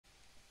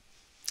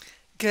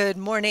Good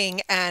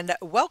morning and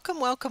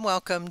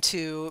welcome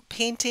to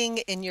Painting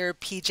in Your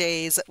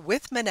PJs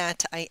with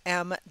Minette. I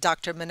am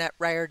Dr. Minette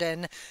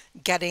Riordan,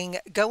 getting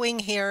going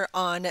here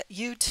on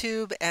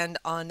YouTube and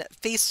on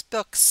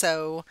Facebook,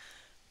 so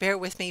bear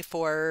with me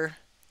for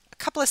a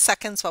couple of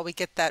seconds while we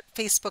get that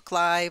Facebook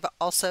Live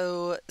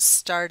also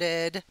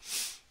started.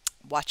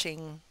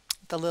 Watching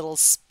the little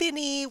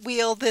spinny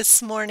wheel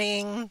this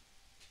morning.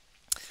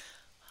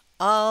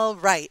 All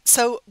right,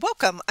 so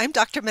welcome. I'm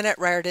Dr. Minette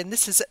Riordan.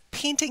 This is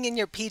Painting in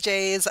Your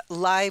PJs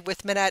live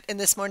with Minette, and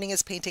this morning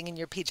is Painting in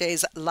Your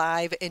PJs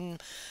live in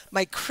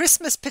my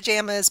Christmas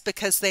pajamas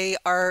because they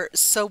are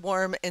so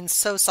warm and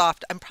so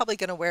soft. I'm probably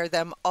going to wear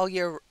them all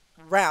year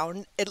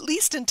round, at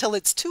least until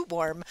it's too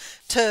warm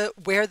to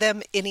wear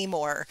them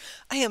anymore.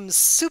 I am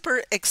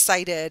super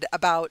excited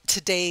about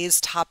today's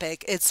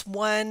topic. It's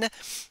one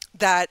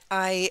that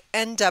I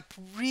end up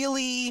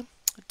really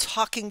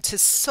talking to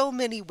so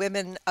many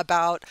women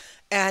about,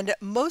 and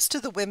most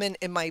of the women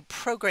in my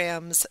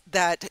programs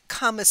that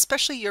come,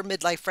 especially your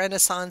Midlife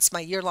Renaissance, my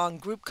year-long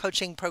group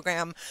coaching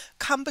program,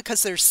 come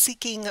because they're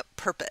seeking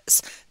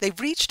purpose. They've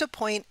reached a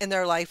point in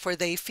their life where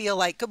they feel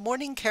like, good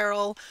morning,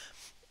 Carol,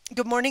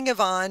 good morning,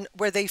 Yvonne,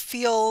 where they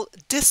feel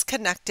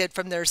disconnected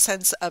from their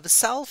sense of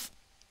self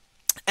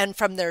and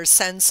from their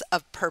sense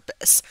of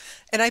purpose.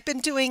 And I've been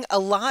doing a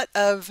lot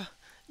of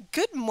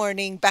Good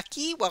morning,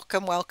 Becky.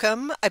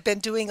 Welcome. I've been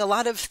doing a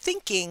lot of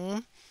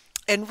thinking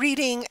and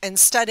reading and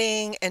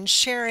studying and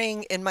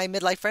sharing in my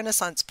Midlife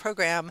Renaissance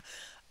program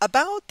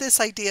about this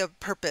idea of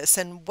purpose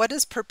and what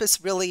does purpose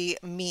really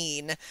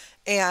mean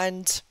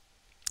and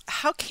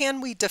how can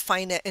we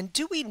define it, and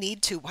do we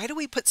need to? Why do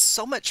we put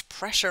so much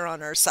pressure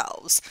on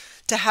ourselves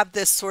to have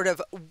this sort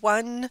of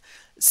one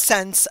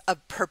sense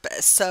of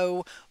purpose?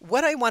 So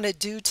what I want to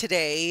do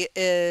today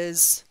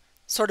is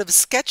sort of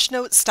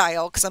sketchnote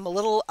style, because I'm a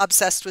little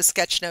obsessed with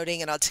sketchnoting,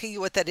 and I'll tell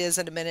you what that is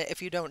in a minute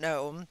if you don't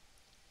know.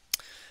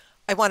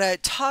 I want to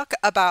talk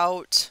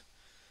about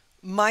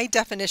my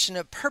definition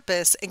of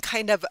purpose and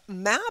kind of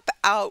map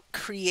out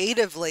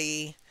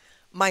creatively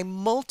my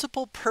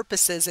multiple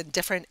purposes in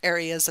different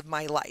areas of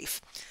my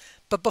life.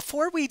 But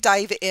before we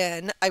dive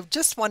in, I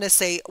just want to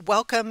say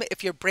welcome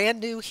if you're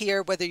brand new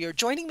here, whether you're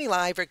joining me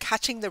live or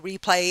catching the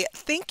replay.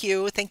 Thank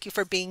you. Thank you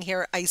for being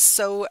here. I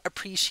so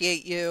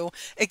appreciate you.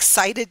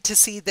 Excited to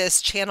see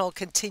this channel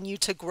continue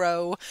to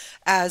grow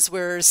as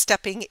we're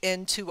stepping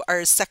into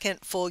our second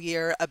full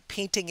year of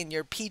Painting in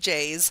Your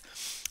PJs.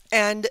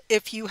 And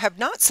if you have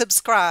not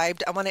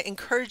subscribed, I want to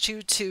encourage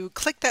you to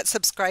click that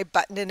subscribe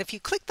button. And if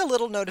you click the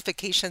little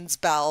notifications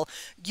bell,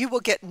 you will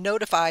get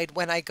notified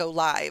when I go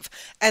live.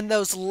 And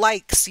those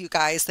likes, you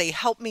guys, they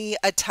help me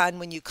a ton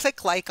when you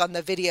click like on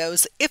the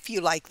videos, if you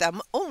like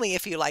them, only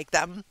if you like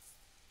them.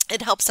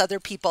 It helps other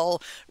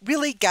people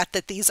really get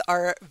that these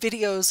are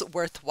videos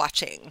worth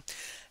watching.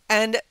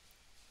 And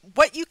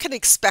what you can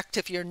expect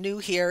if you're new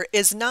here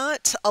is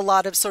not a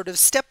lot of sort of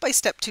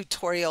step-by-step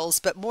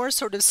tutorials, but more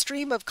sort of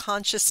stream of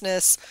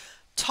consciousness,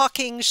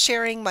 talking,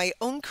 sharing my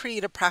own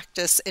creative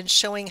practice, and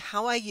showing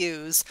how I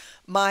use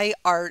my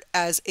art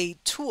as a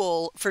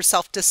tool for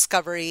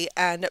self-discovery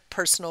and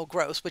personal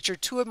growth, which are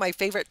two of my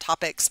favorite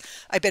topics.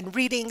 I've been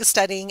reading,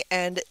 studying,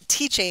 and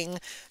teaching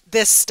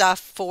this stuff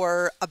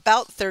for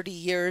about 30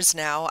 years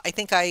now. I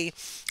think I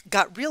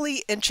got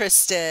really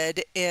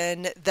interested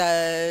in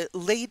the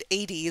late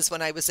 80s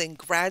when I was in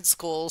grad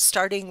school,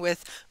 starting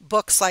with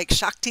books like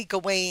Shakti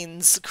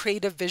Gawain's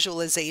Creative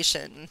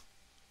Visualization.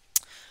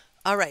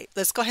 All right,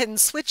 let's go ahead and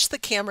switch the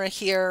camera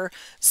here.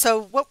 So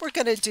what we're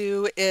going to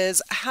do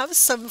is have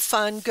some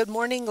fun. Good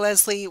morning,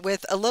 Leslie,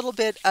 with a little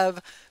bit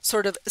of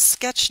sort of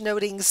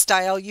sketchnoting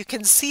style. You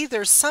can see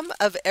there's some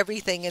of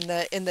everything in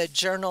the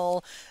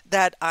journal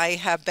that I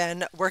have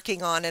been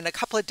working on. And a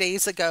couple of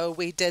days ago,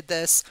 we did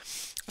this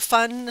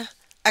fun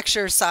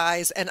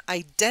exercise and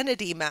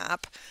identity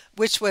map,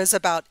 which was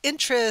about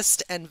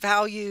interest and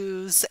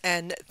values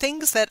and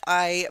things that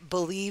I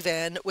believe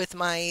in, with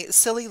my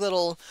silly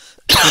little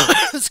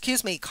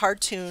excuse me,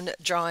 cartoon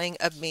drawing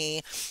of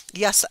me.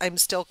 Yes, I'm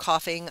still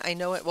coughing. I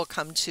know it will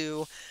come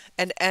to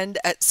an end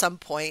at some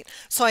point.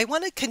 So I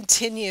want to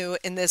continue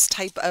in this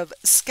type of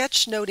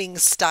sketchnoting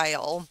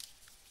style.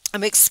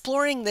 I'm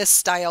exploring this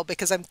style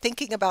because I'm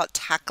thinking about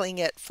tackling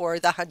it for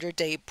the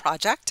 100-day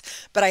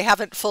project, but I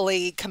haven't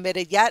fully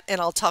committed yet,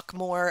 and I'll talk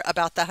more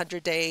about the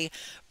 100-day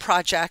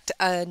project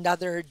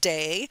another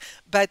day.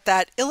 But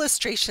that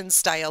illustration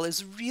style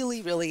is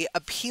really, really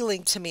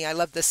appealing to me. I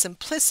love the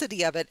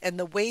simplicity of it and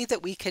the way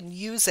that we can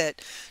use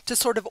it to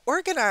sort of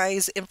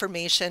organize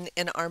information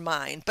in our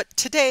mind. But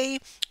today,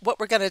 what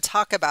we're going to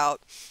talk about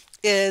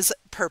is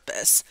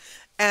purpose.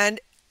 And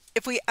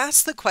if we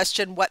ask the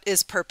question, what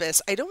is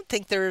purpose? I don't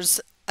think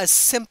there's a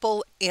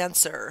simple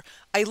answer.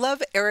 I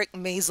love Eric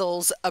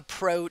Mazel's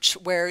approach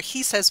where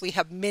he says we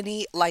have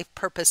many life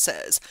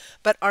purposes,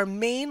 but our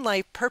main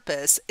life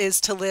purpose is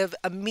to live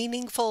a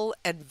meaningful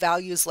and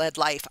values-led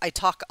life. I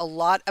talk a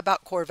lot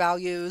about core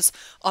values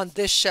on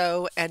this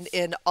show and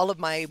in all of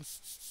my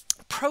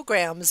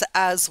programs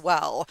as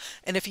well.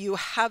 And if you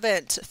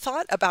haven't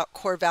thought about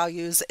core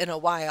values in a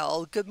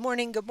while, good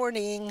morning, good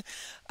morning.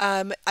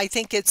 I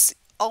think it's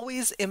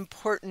always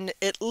important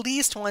at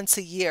least once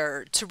a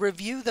year to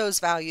review those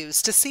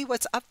values to see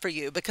what's up for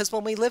you, because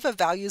when we live a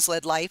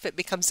values-led life, it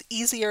becomes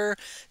easier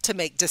to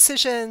make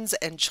decisions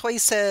and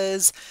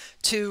choices,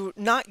 to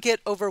not get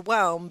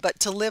overwhelmed, but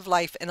to live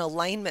life in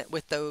alignment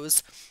with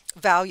those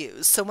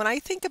values. So when I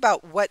think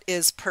about what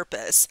is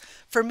purpose,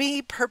 for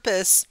me,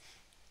 purpose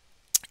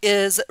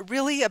is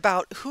really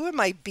about who am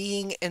I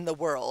being in the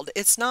world.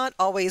 It's not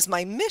always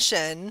my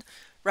mission,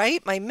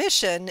 right? My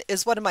mission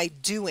is what am I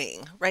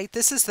doing, right?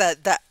 This is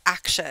the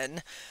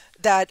action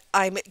that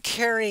I'm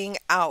carrying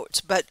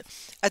out. But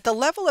at the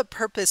level of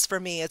purpose for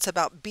me, it's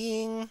about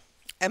being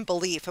and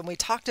belief. And we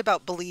talked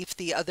about belief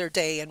the other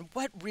day and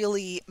what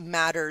really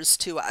matters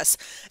to us.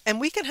 And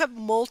we can have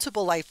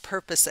multiple life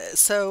purposes.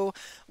 So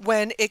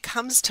when it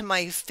comes to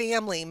my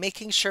family,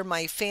 making sure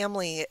my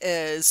family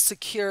is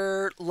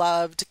secure,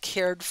 loved,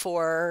 cared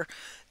for,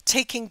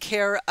 taken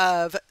care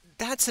of,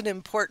 that's an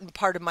important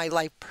part of my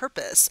life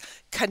purpose.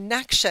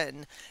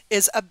 Connection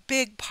is a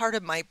big part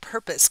of my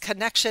purpose.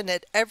 Connection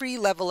at every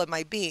level of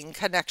my being.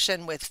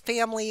 Connection with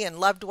family and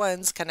loved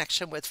ones,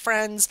 connection with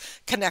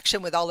friends,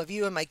 connection with all of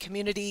you in my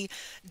community,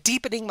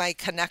 deepening my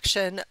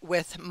connection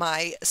with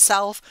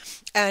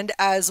myself. And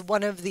as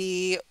one of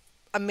the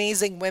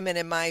amazing women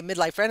in my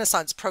Midlife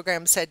Renaissance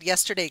program said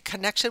yesterday,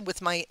 connection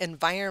with my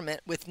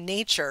environment, with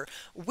nature,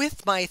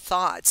 with my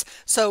thoughts.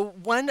 So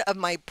one of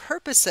my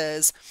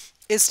purposes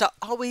is to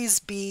always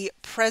be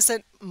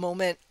present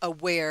moment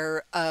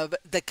aware of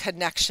the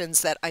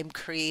connections that I'm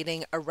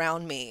creating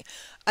around me.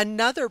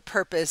 Another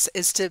purpose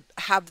is to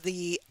have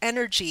the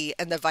energy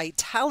and the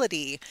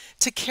vitality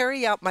to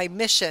carry out my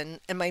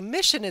mission. And my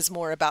mission is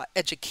more about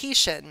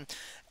education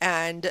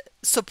and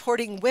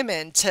supporting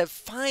women to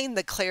find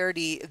the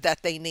clarity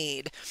that they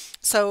need.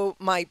 So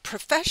my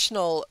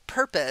professional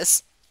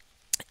purpose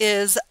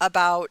is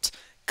about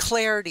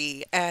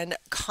clarity and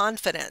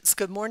confidence.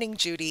 Good morning,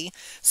 Judy.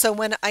 So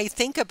when I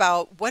think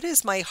about what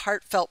is my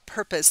heartfelt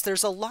purpose,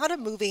 there's a lot of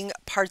moving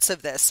parts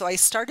of this. So I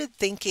started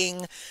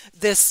thinking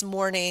this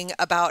morning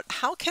about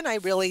how can I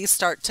really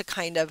start to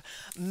kind of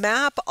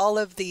map all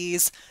of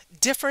these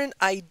different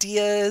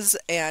ideas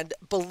and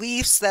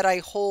beliefs that I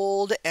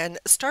hold and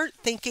start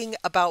thinking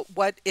about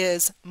what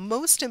is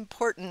most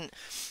important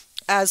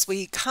as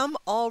we come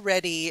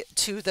already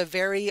to the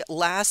very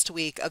last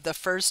week of the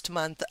first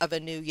month of a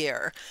new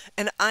year.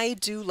 And I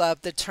do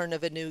love the turn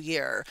of a new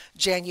year.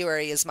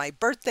 January is my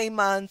birthday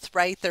month,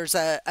 right? There's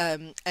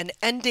an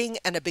ending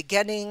and a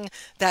beginning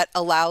that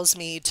allows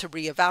me to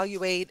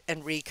reevaluate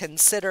and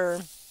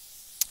reconsider.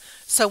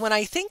 So when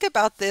I think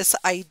about this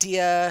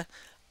idea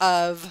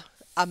of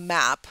a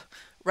map,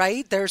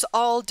 right? There's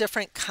all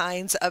different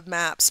kinds of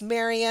maps.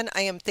 Marion,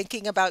 I am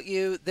thinking about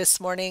you this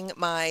morning.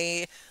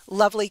 My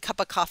lovely cup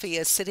of coffee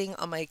is sitting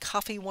on my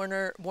coffee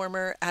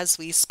warmer as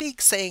we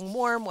speak, saying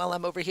warm while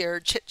I'm over here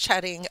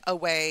chit-chatting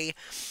away.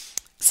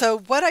 So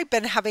what I've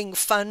been having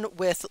fun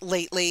with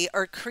lately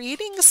are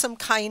creating some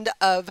kind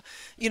of,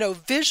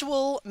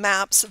 visual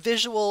maps,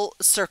 visual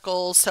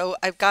circles. So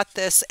I've got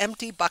this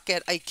empty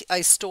bucket.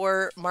 I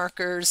store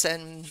markers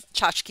and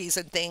tchotchkes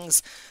and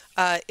things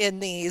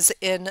in these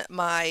in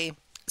my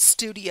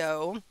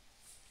studio,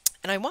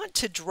 and I want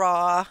to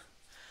draw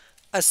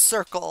a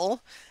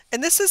circle,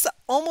 and this is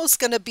almost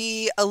going to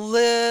be a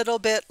little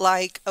bit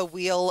like a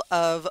wheel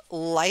of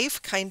life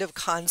kind of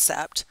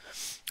concept,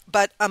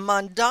 but a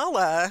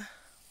mandala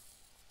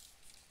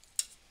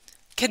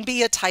can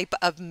be a type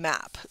of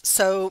map.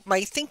 So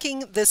my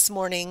thinking this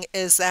morning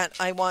is that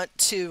I want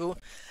to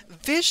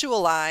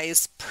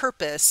visualize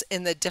purpose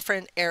in the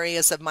different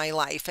areas of my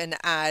life and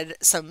add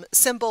some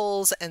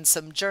symbols and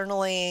some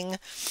journaling.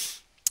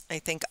 I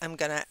think I'm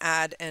going to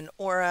add an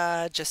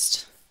aura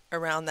just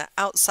around the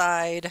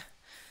outside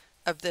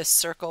of this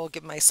circle,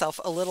 give myself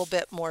a little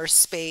bit more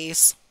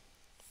space.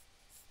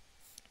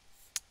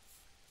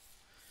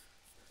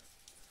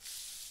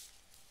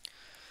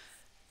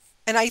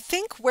 And I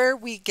think where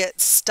we get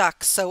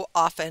stuck so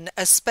often,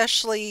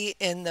 especially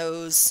in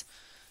those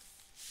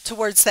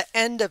towards the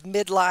end of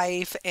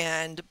midlife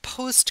and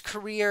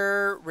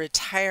post-career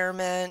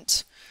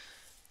retirement,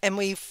 and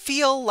we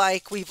feel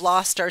like we've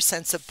lost our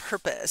sense of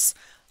purpose,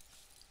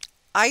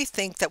 I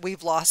think that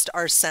we've lost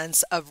our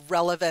sense of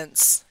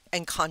relevance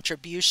and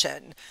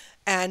contribution.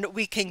 And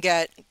we can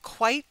get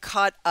quite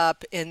caught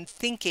up in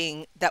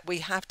thinking that we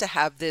have to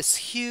have this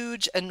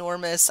huge,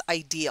 enormous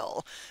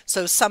ideal.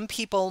 So some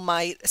people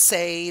might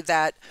say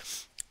that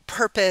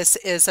purpose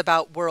is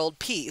about world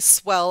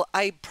peace. Well,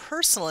 I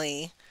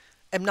personally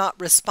am not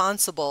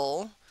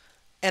responsible,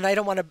 and I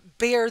don't want to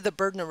bear the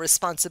burden of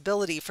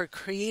responsibility for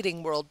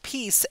creating world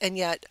peace, and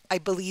yet I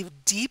believe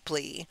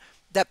deeply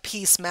that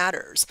peace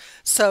matters.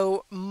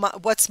 So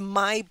what's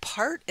my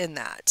part in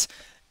that?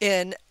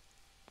 In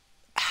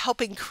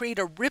helping create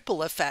a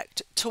ripple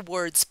effect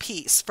towards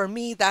peace. For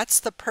me, that's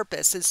the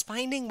purpose, is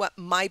finding what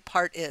my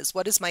part is.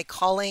 What is my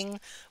calling?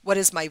 What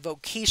is my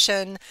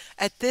vocation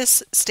at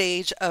this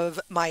stage of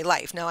my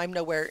life? Now, I'm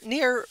nowhere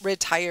near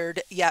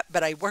retired yet,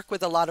 but I work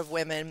with a lot of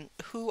women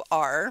who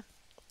are.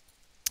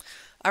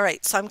 All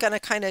right, so I'm going to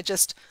kind of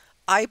just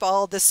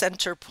eyeball the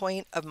center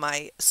point of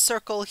my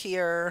circle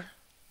here.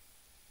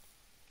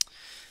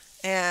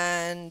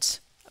 And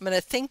I'm going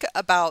to think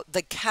about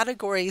the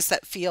categories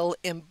that feel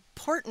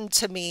important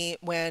to me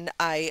when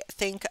I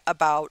think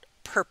about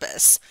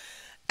purpose.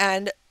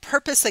 And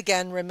purpose,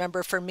 again,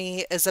 remember, for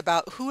me is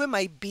about who am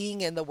I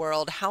being in the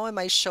world? How am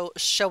I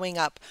showing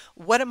up?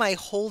 What am I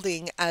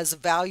holding as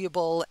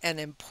valuable and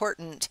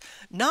important?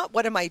 Not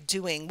what am I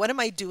doing? What am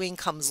I doing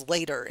comes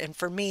later. And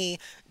for me,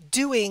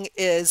 doing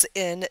is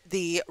in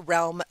the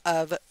realm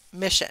of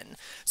mission.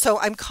 So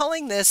I'm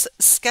calling this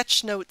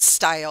Sketchnote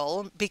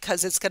style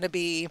because it's going to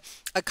be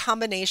a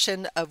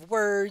combination of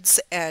words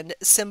and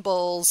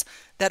symbols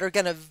that are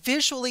going to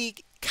visually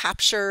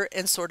capture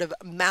and sort of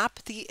map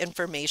the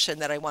information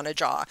that I want to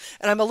draw.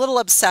 And I'm a little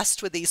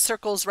obsessed with these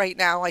circles right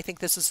now. I think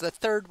this is the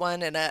third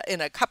one in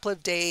a couple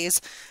of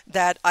days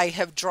that I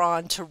have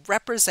drawn to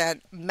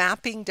represent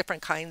mapping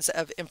different kinds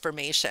of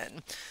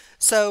information.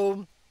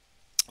 So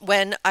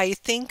when I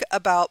think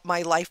about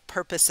my life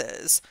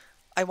purposes,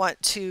 I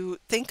want to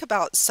think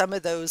about some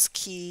of those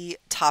key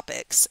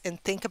topics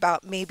and think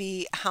about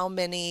maybe how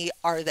many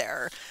are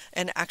there.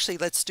 And actually,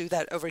 let's do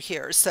that over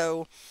here.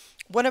 So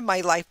one of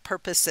my life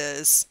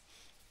purposes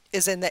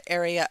is in the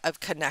area of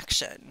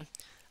connection.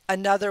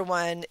 Another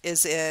one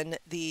is in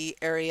the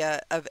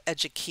area of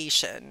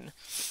education.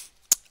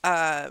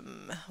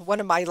 One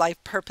of my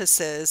life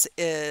purposes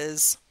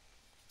is,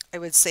 I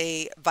would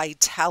say,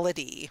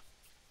 vitality,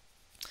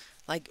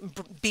 like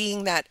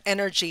being that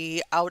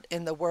energy out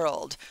in the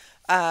world.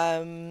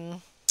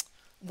 One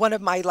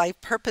of my life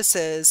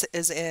purposes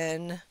is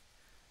in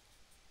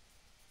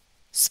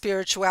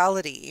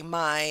spirituality,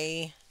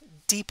 my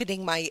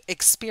deepening my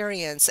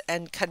experience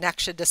and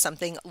connection to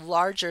something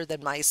larger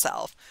than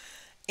myself.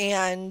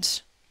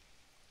 And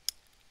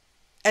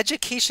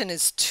education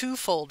is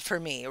twofold for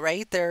me,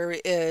 right? There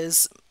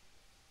is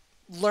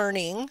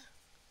learning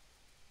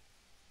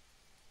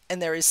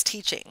and there is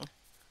teaching.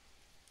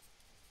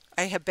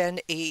 I have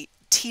been a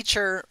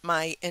teacher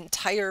my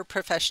entire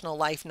professional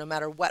life. No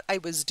matter what I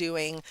was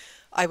doing,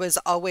 I was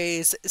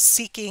always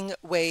seeking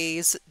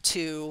ways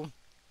to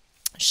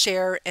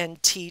share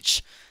and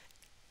teach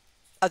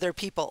other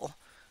people.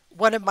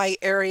 One of my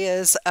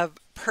areas of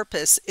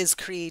purpose is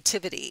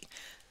creativity.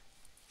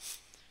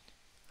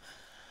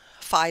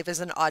 5 is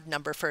an odd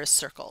number for a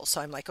circle. So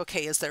I'm like,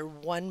 okay, is there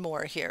one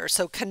more here?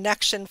 So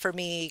connection for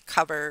me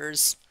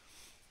covers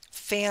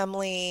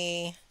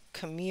family,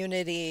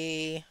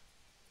 community,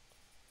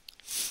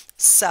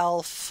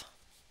 self,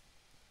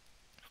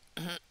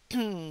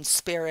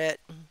 spirit,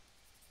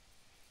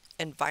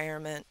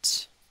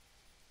 environment.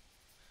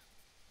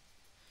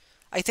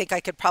 I think I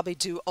could probably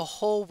do a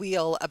whole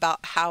wheel about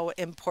how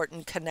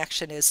important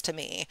connection is to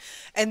me.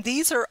 And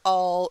these are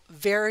all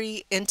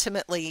very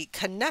intimately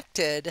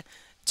connected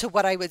to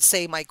what I would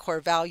say my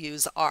core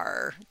values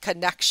are: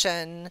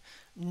 connection,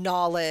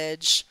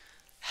 knowledge,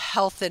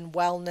 health and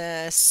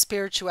wellness,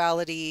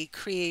 spirituality,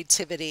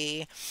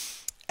 creativity.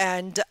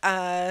 And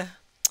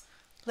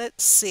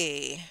let's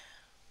see,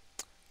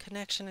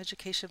 connection,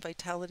 education,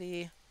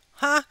 vitality.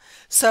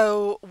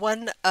 So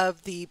one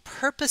of the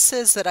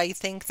purposes that I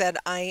think that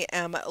I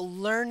am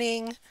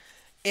learning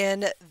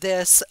in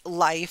this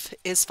life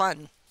is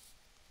fun.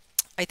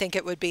 I think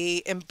it would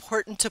be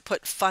important to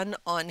put fun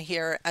on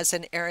here as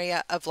an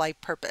area of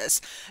life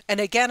purpose. And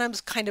again, I'm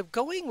kind of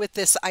going with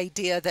this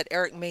idea that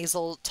Eric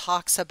Maisel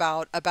talks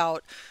about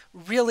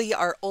really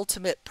our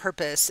ultimate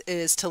purpose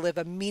is to live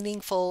a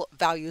meaningful,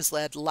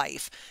 values-led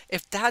life.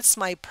 If that's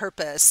my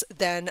purpose,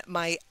 then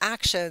my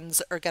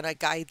actions are going to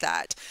guide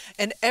that.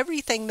 And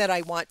everything that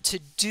I want to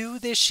do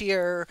this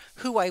year,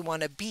 who I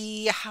want to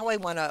be, how I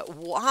want to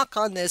walk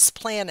on this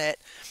planet,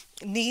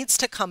 needs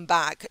to come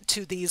back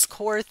to these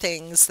core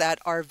things that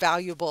are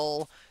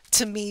valuable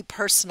to me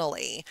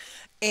personally.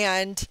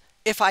 And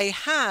if I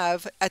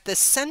have at the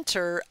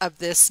center of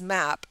this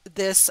map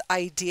this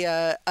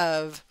idea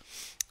of,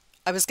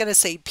 I was going to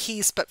say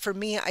peace, but for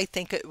me, I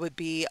think it would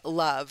be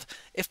love.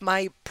 If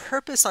my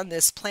purpose on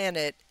this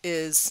planet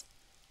is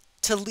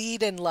to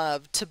lead in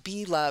love, to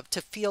be loved,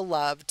 to feel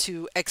love,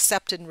 to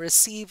accept and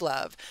receive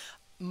love,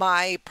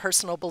 my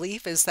personal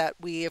belief is that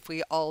if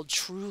we all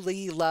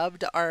truly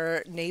loved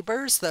our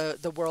neighbors,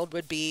 the world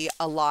would be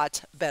a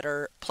lot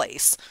better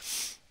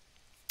place.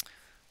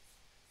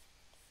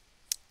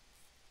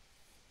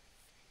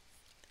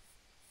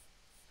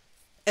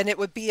 And it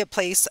would be a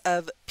place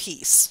of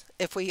peace.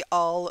 If we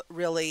all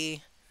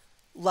really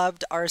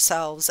loved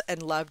ourselves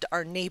and loved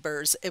our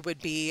neighbors, it would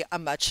be a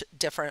much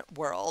different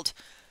world.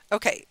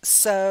 Okay,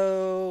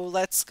 so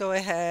let's go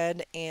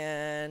ahead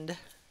and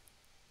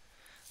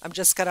I'm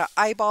just going to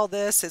eyeball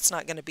this. It's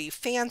not going to be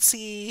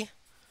fancy.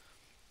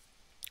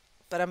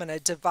 but I'm going to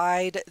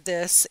divide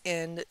this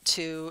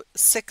into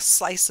 6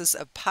 slices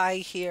of pie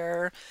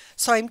here.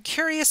 So I'm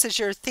curious, as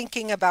you're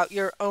thinking about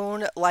your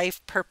own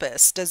life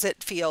purpose, does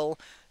it feel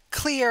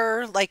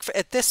clear? Like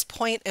at this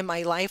point in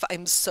my life,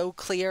 I'm so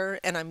clear,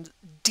 and I'm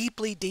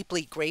deeply,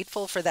 deeply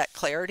grateful for that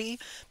clarity,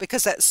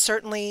 because that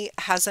certainly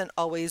hasn't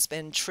always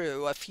been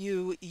true. A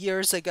few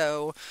years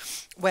ago,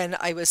 when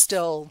I was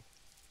still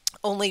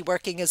only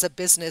working as a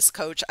business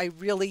coach, I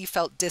really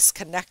felt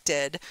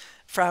disconnected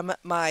from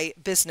my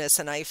business,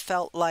 and I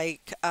felt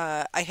like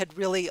I had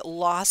really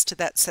lost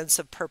that sense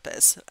of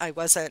purpose. I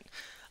wasn't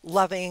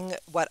loving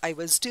what I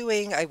was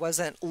doing. I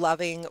wasn't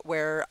loving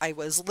where I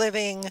was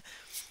living.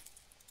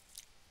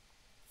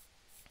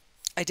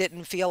 I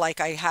didn't feel like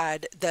I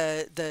had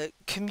the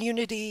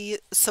community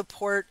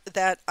support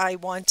that I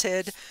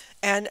wanted,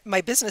 and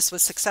my business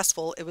was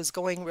successful. It was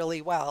going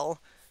really well,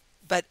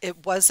 but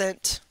it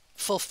wasn't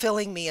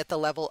fulfilling me at the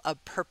level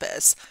of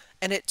purpose.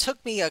 And it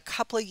took me a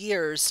couple of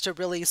years to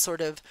really sort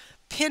of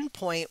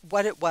pinpoint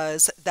what it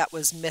was that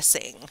was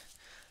missing.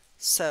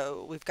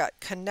 So we've got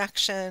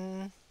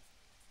connection,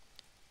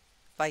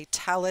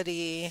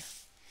 vitality,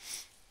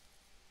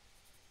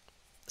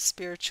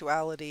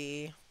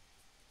 spirituality,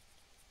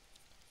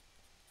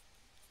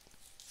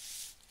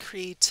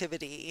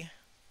 creativity,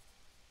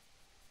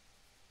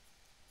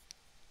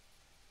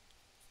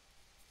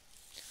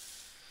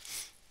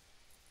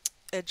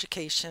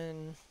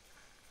 education,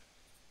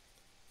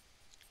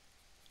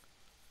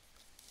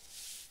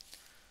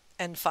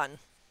 and fun.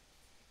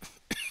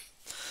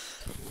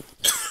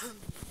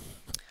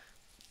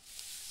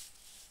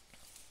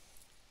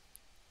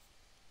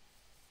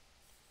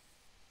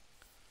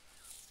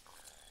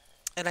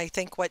 And I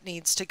think what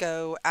needs to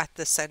go at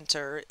the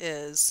center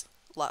is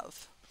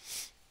love.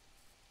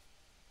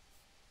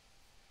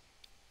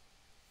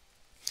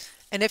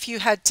 And if you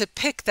had to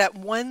pick that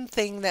one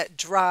thing that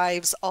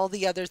drives all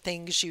the other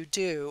things you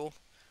do,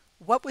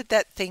 what would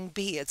that thing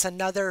be? It's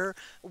another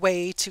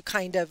way to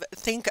kind of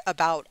think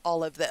about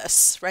all of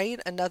this, right?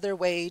 Another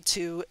way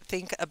to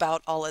think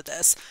about all of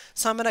this.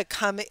 So I'm going to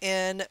come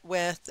in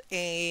with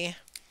a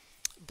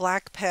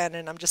black pen,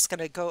 and I'm just going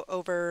to go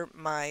over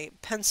my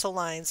pencil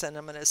lines, and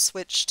I'm going to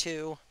switch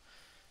to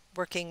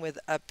working with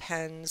a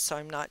pen so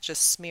I'm not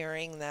just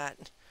smearing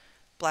that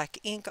black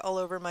ink all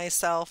over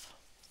myself.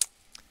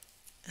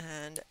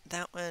 And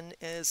that one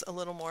is a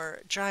little more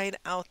dried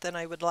out than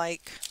I would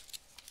like.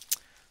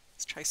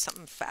 Let's try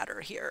something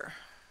fatter here.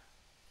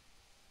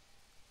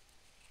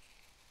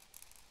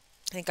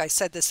 I think I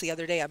said this the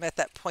other day. I'm at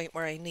that point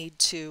where I need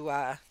to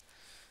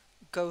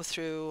go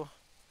through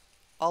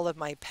all of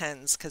my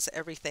pens because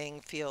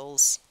everything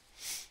feels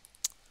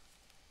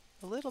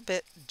a little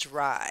bit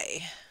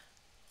dry.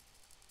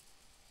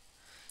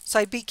 So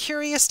I'd be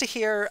curious to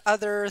hear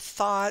other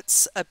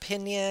thoughts,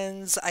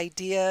 opinions,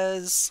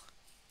 ideas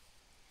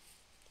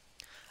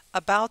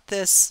about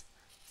this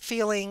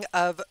feeling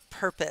of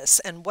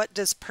purpose, and what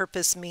does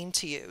purpose mean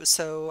to you?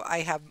 So I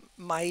have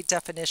my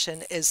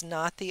definition is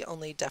not the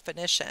only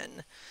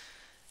definition.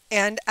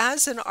 And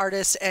as an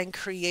artist and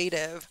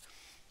creative,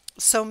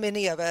 so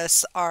many of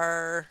us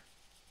are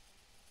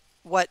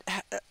what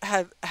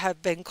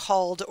have been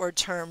called or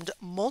termed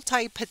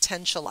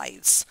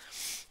multi-potentialites.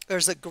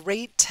 There's a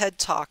great TED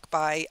Talk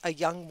by a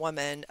young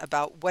woman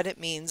about what it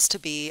means to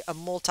be a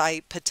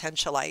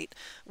multi-potentialite,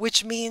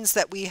 which means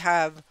that we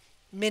have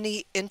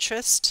many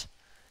interests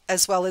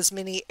as well as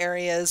many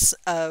areas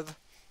of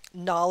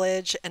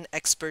knowledge and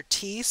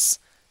expertise.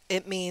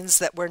 It means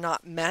that we're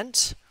not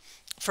meant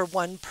for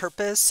one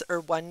purpose or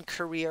one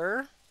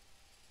career.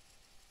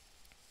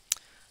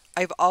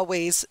 I've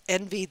always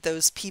envied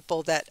those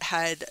people that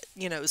had,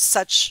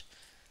 such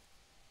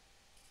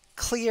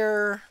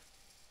clear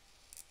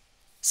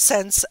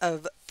sense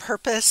of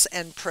purpose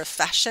and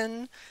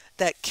profession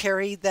that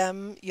carried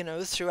them,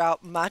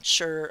 throughout much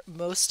or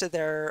most of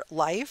their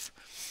life.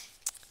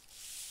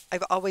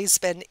 I've always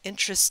been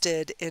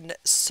interested in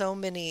so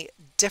many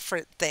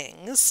different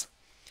things,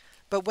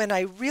 but when I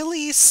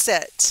really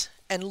sit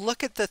and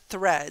look at the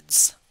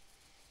threads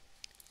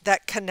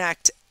that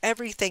connect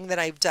everything that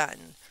I've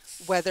done,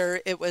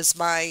 whether it was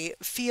my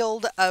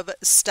field of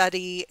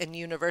study in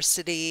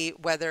university,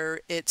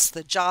 whether it's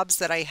the jobs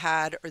that I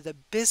had or the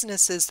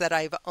businesses that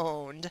I've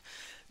owned,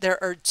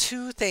 there are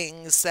two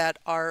things that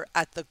are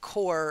at the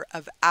core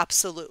of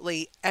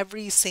absolutely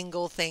every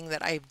single thing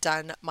that I've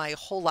done my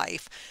whole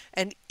life.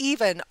 And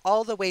even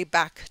all the way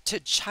back to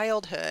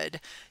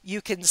childhood,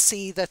 you can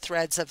see the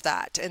threads of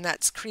that, and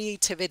that's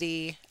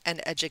creativity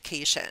and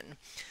education.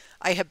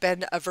 I have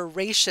been a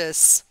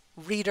voracious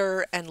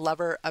reader and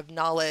lover of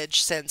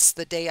knowledge since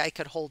the day I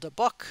could hold a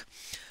book.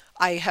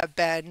 I have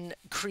been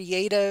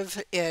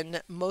creative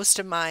in most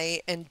of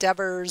my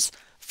endeavors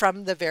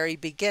from the very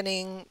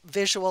beginning,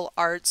 visual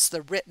arts,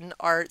 the written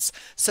arts.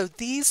 So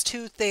these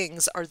two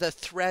things are the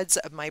threads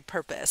of my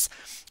purpose.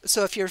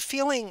 So if you're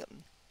feeling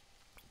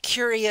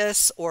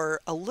curious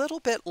or a little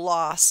bit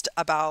lost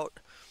about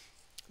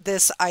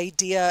this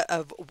idea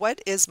of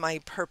what is my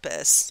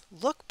purpose,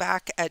 look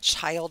back at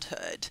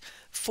childhood.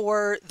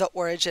 for the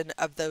origin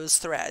of those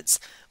threads,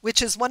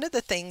 which is one of the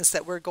things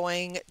that we're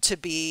going to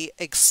be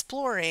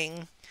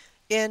exploring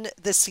in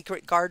the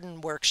Secret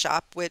Garden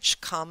workshop,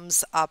 which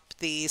comes up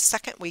the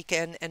second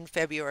weekend in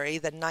February,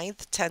 the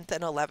 9th, 10th,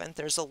 and 11th.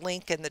 There's a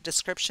link in the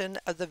description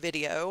of the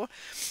video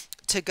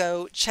to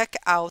go check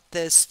out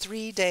this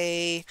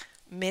 3-day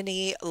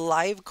mini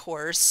live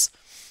course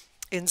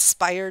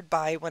inspired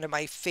by one of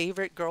my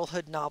favorite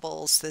girlhood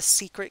novels, The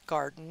Secret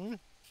Garden.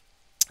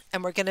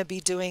 And we're going to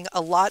be doing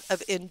a lot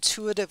of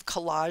intuitive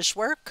collage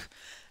work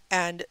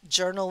and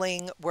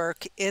journaling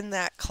work in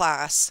that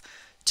class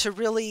to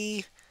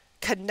really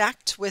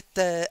connect with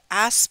the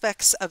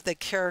aspects of the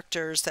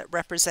characters that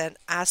represent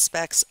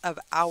aspects of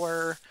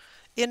our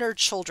inner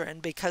children,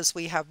 because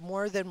we have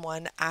more than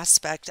one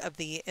aspect of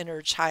the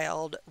inner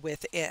child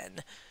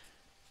within.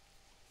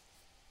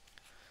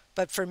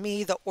 But for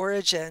me, the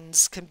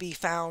origins can be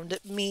found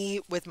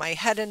me with my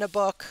head in a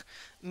book,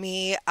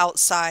 me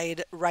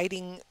outside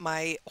riding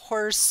my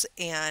horse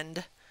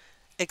and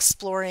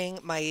exploring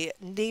my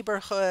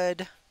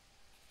neighborhood,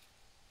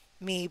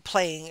 me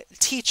playing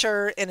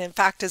teacher. And in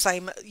fact, as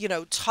I'm,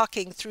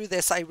 talking through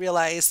this, I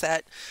realize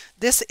that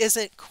this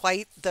isn't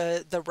quite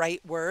the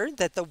right word,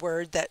 that the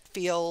word that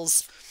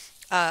feels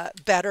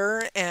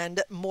better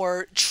and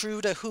more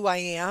true to who I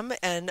am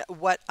and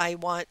what I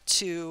want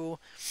to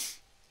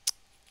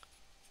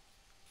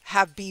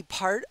have be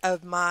part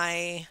of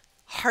my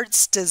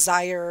heart's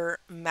desire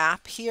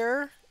map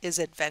here is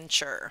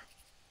adventure,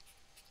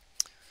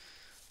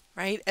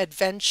 right?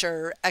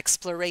 Adventure,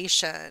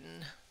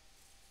 exploration.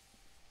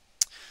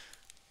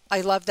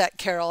 I love that,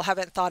 Carol.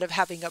 Haven't thought of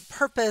having a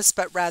purpose,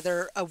 but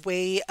rather a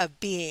way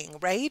of being,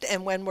 right?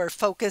 And when we're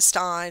focused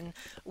on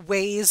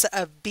ways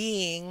of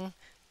being,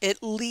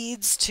 it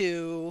leads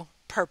to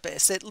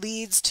purpose. It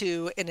leads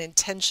to an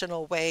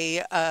intentional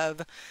way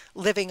of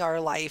living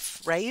our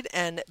life, right?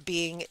 And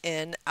being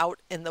out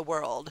in the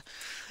world.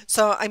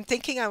 So I'm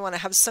thinking I want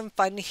to have some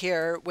fun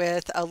here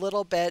with a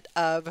little bit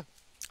of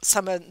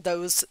some of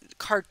those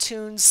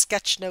cartoon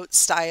sketchnote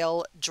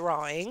style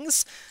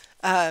drawings.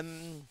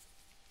 And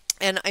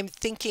I'm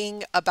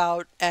thinking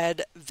about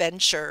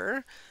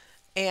adventure,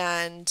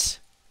 and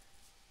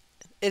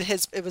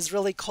it was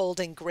really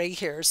cold and gray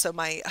here, so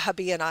my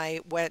hubby and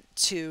I went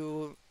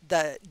to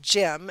the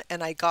gym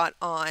and I got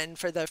on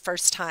for the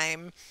first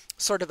time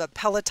sort of a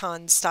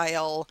Peloton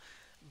style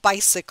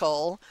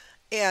bicycle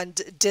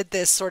and did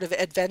this sort of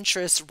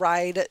adventurous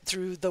ride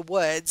through the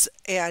woods.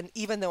 And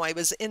even though I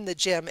was in the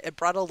gym, it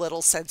brought a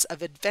little sense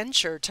of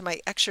adventure to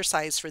my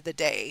exercise for the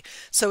day.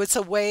 So it's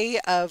a way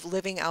of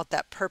living out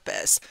that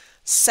purpose.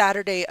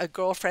 Saturday, a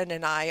girlfriend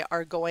and I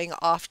are going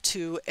off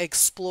to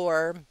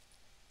explore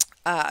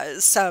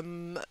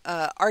some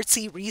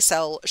artsy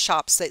resale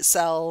shops that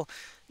sell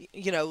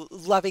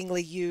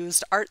lovingly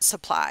used art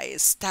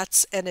supplies.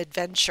 That's an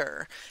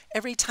adventure.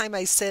 Every time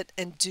I sit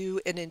and do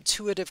an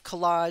intuitive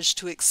collage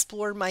to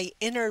explore my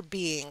inner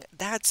being,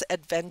 that's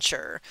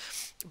adventure.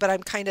 But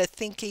I'm kind of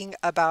thinking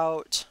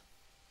about,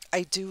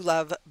 I do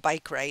love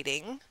bike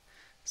riding.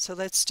 So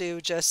let's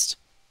do just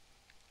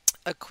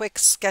a quick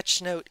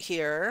sketch note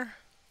here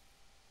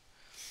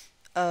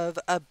of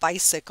a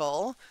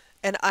bicycle.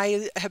 And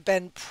I have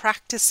been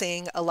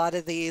practicing a lot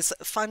of these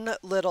fun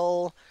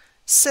little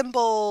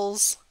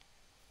symbols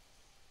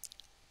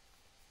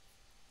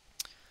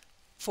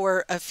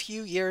for a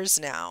few years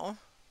now.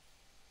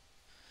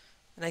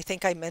 And I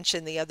think I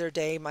mentioned the other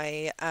day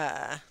my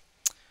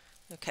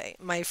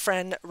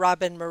friend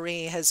Robin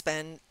Marie has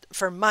been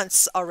for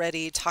months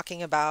already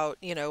talking about,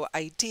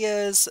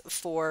 ideas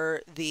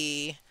for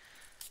the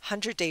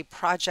 100-day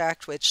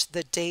project, which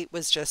the date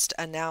was just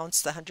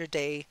announced. The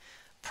 100-day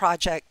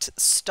project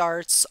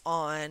starts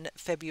on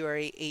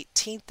February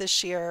 18th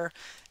this year.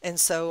 And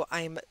so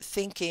I'm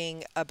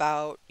thinking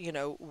about,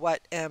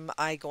 what am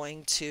I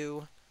going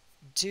to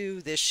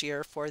do this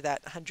year for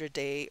that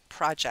 100-day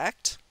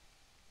project.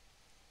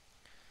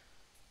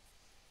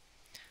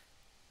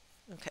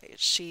 Okay,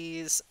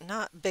 she's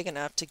not big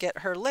enough to get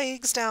her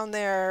legs down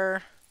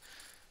there.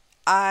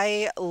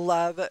 I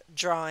love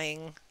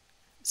drawing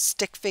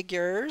stick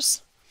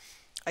figures.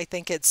 I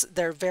think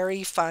they're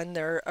very fun.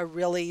 They're a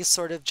really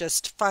sort of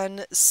just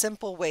fun,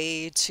 simple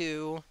way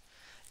to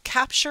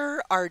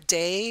capture our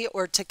day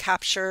or to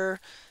capture,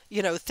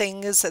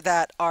 things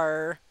that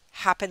are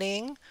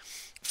happening.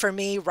 For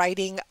me,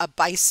 riding a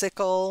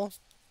bicycle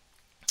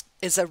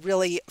is a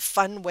really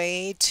fun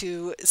way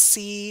to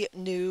see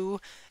new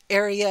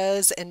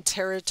areas and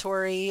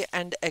territory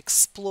and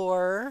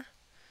explore.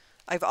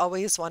 I've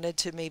always wanted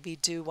to maybe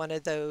do one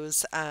of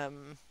those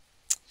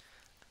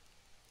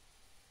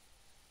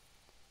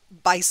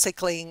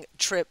bicycling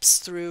trips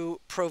through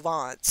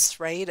Provence,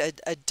 right?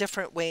 A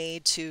different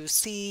way to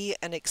see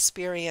and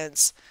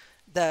experience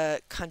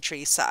the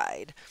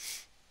countryside.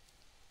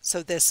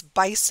 So this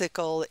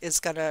bicycle is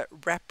going to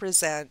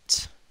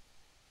represent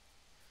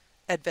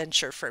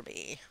adventure for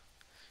me,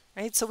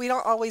 right? So we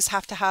don't always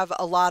have to have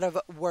a lot of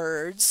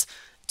words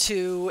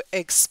to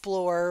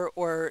explore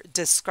or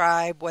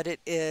describe what it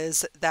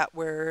is that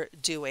we're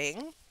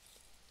doing.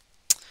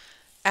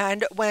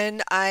 And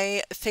when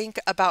I think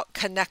about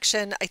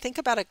connection, I think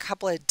about a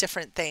couple of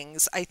different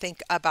things. I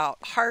think about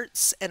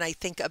hearts and I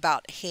think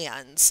about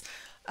hands.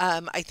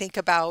 I think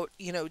about,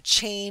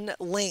 chain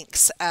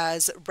links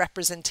as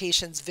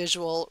representations,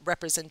 visual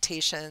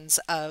representations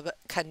of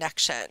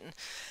connection.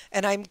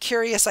 And I'm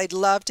curious, I'd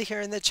love to hear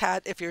in the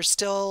chat if you're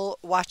still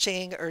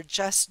watching or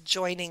just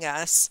joining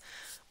us.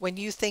 When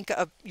you think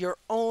of your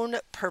own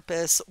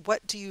purpose,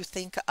 what do you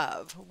think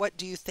of? What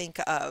do you think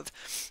of?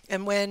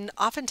 And when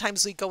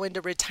oftentimes we go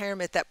into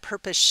retirement, that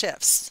purpose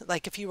shifts.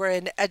 Like if you were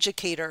an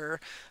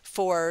educator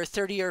for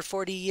 30 or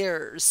 40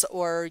 years,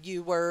 or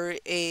you were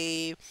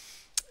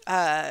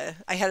I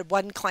had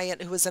one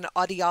client who was an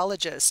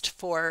audiologist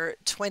for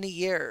 20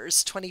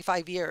 years,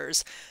 25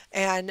 years,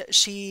 and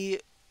she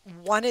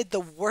wanted the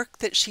work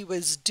that she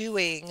was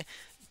doing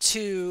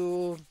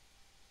to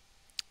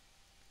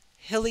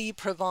Hilly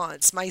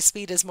Provence. My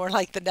speed is more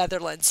like the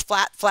Netherlands.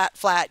 Flat, flat,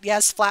 flat.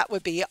 Yes, flat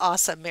would be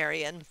awesome,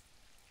 Marion.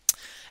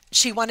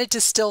 She wanted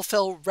to still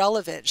feel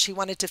relevant. She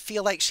wanted to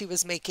feel like she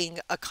was making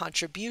a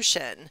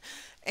contribution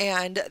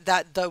and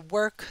that the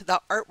work,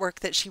 the artwork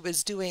that she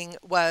was doing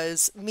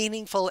was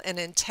meaningful and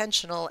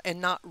intentional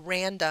and not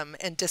random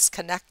and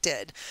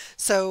disconnected.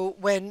 So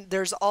when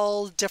there's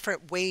all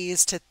different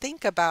ways to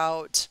think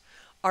about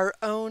our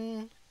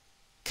own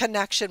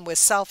connection with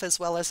self as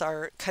well as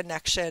our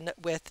connection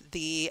with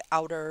the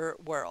outer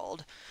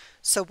world.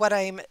 So what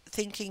I'm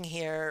thinking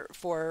here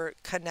for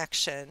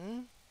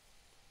connection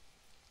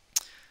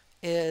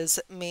is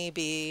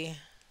maybe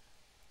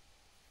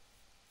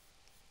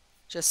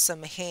just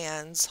some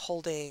hands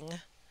holding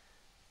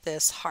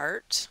this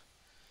heart.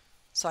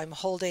 So I'm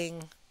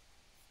holding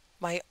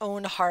my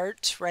own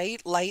heart,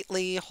 right?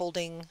 Lightly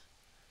holding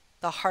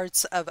the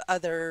hearts of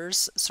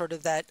others, sort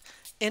of that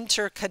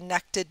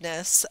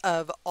interconnectedness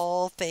of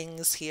all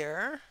things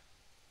here.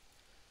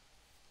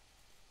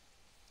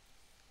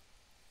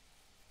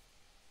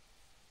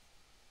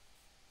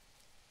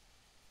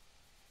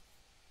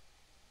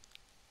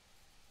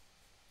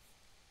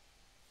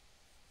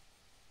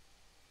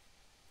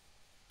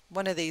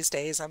 One of these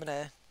days I'm going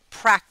to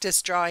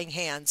practice drawing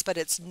hands, but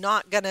it's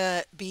not going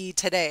to be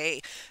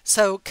today.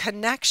 So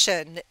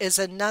connection is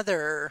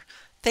another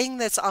thing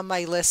that's on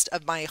my list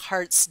of my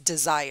heart's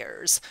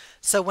desires.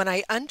 So when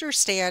I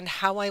understand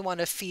how I want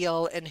to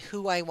feel and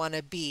who I want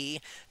to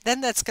be, then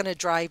that's going to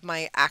drive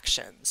my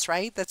actions,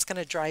 right? That's going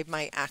to drive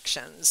my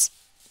actions.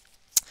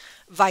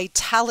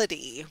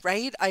 Vitality,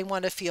 right? I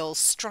want to feel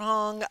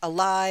strong,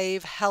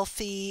 alive,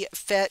 healthy,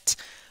 fit.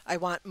 I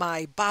want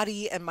my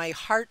body and my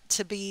heart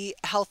to be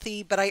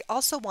healthy, but I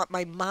also want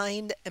my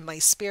mind and my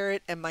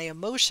spirit and my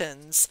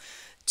emotions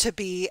to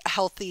be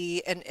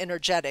healthy and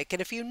energetic.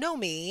 And if you know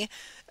me,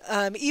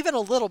 even a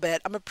little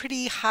bit, I'm a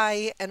pretty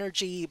high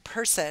energy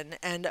person.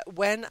 And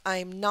when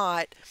I'm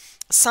not,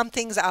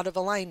 something's out of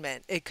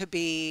alignment. It could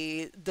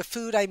be the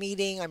food I'm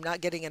eating, I'm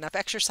not getting enough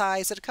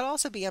exercise. It could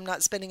also be I'm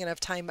not spending enough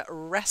time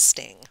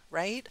resting,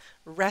 right?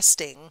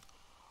 Resting.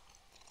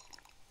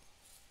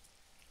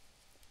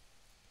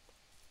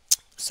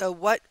 So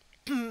what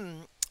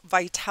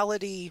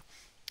vitality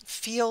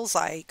feels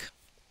like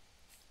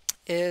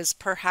is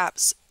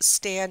perhaps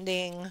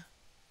standing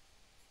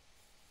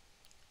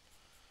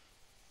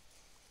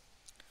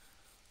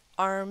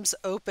arms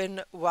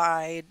open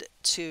wide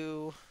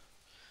to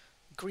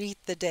greet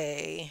the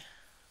day.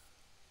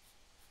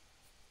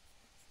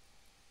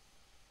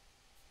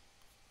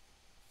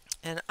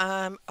 And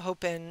I'm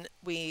hoping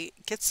we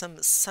get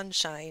some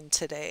sunshine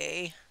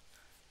today.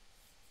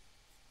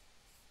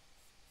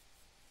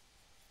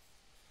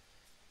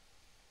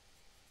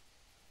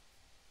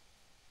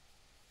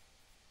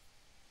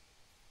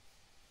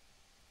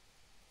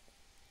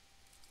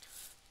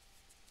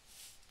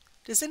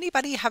 Does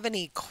anybody have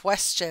any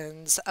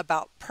questions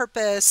about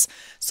purpose?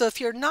 So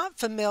if you're not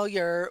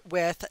familiar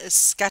with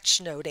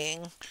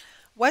sketchnoting,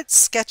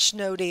 what's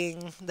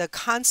sketchnoting? The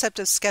concept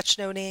of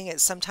sketchnoting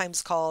is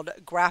sometimes called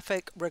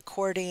graphic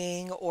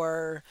recording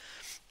or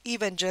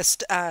even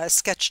just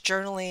sketch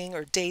journaling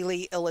or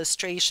daily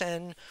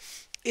illustration.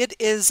 It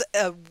is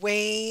a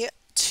way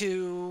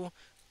to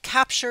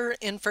capture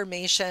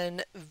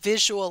information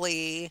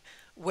visually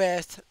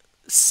with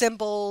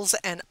symbols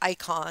and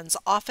icons,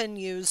 often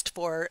used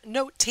for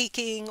note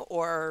taking,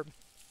 or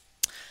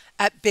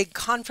at big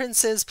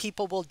conferences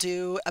people will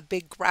do a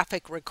big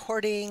graphic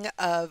recording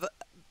of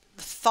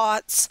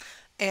thoughts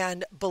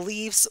and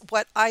beliefs.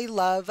 What I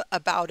love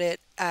about it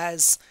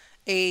as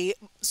a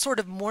sort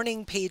of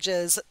morning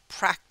pages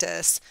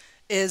practice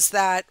is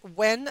that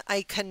when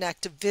I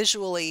connect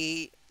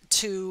visually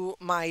to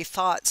my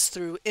thoughts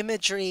through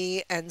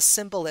imagery and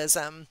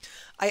symbolism,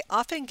 I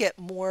often get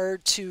more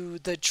to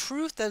the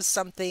truth of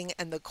something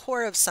and the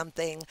core of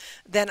something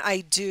than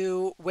I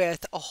do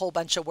with a whole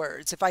bunch of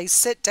words. If I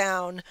sit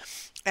down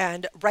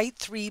and write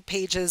 3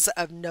 pages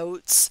of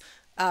notes,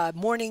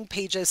 morning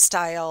pages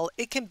style,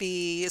 it can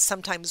be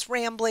sometimes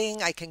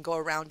rambling. I can go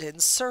around in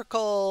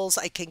circles.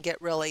 I can get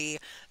really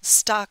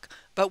stuck.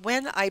 But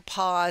when I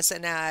pause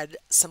and add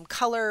some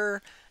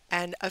color,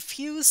 and a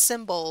few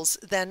symbols,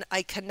 then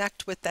I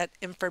connect with that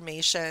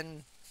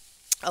information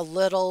a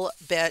little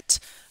bit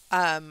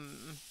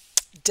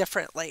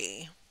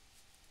differently.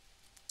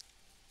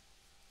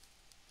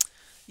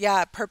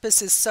 Yeah,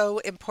 purpose is so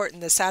important.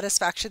 The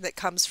satisfaction that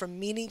comes from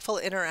meaningful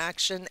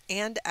interaction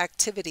and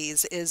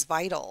activities is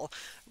vital,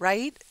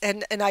 right?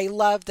 And I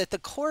love that the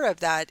core of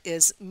that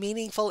is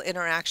meaningful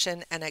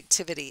interaction and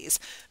activities,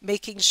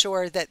 making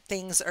sure that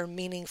things are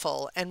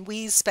meaningful. And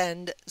we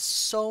spend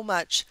so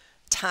much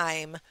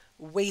time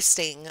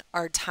wasting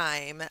our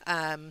time,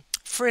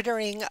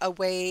 frittering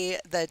away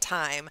the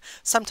time.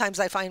 Sometimes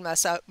I find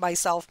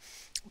myself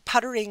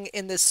puttering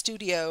in the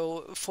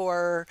studio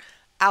for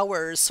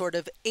hours sort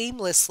of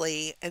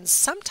aimlessly, and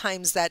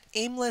sometimes that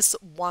aimless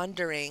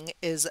wandering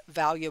is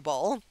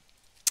valuable.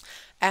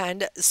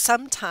 And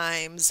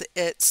sometimes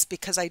it's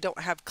because I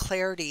don't have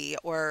clarity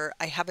or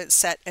I haven't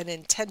set an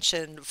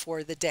intention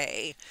for the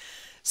day.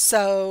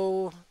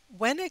 So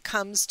when it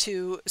comes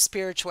to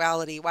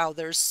spirituality, wow,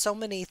 there's so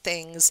many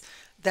things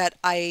that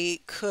I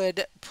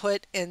could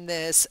put in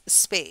this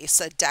space: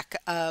 a deck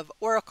of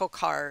oracle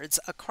cards,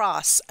 a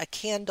cross, a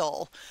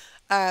candle.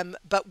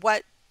 But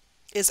what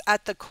is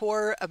at the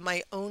core of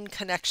my own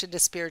connection to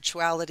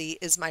spirituality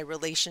is my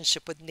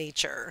relationship with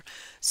nature.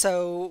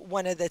 So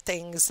one of the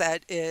things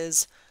that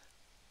is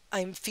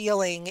I'm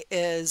feeling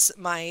is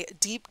my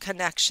deep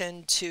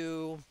connection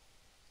to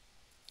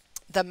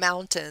the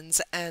mountains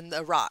and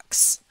the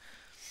rocks.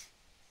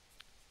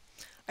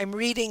 I'm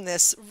reading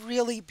this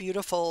really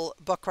beautiful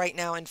book right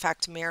now. In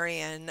fact,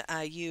 Marion,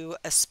 you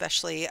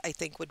especially, I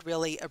think, would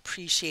really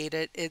appreciate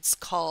it. It's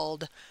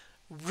called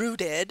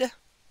Rooted.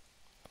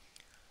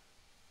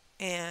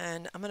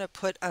 And I'm going to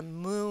put a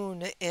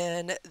moon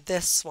in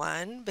this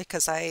one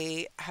because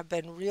I have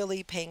been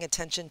really paying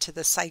attention to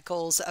the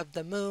cycles of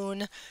the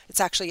moon. It's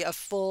actually a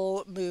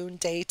full moon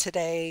day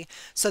today.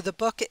 So the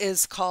book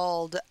is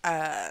called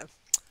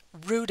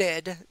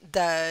Rooted,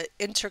 the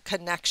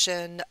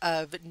interconnection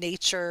of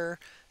nature,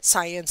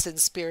 science, and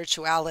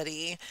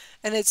spirituality.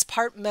 And it's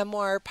part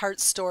memoir, part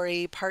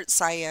story, part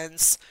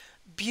science,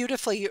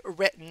 beautifully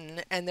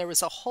written. And there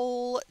was a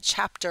whole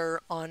chapter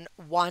on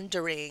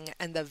wandering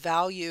and the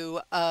value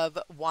of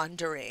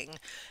wandering.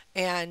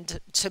 And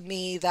to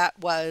me, that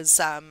was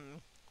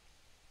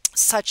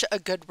such a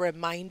good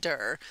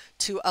reminder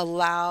to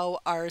allow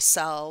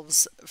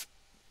ourselves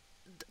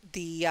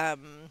the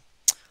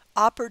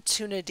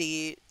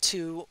opportunity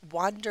to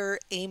wander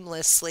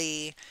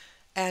aimlessly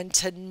and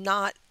to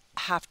not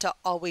have to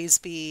always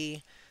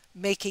be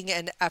making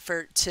an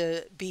effort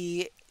to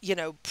be,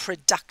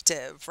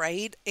 productive,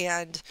 right?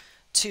 And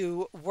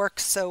to work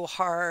so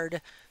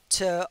hard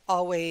to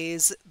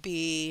always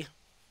be,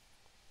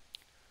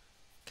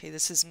 okay,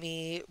 this is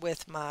me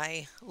with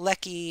my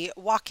Lecky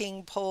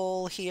walking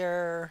pole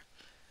here.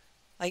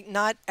 Like,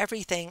 not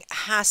everything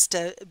has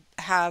to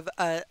have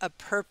a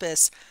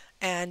purpose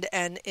and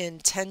an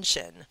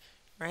intention,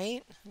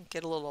 right?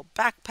 Get a little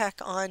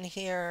backpack on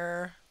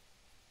here.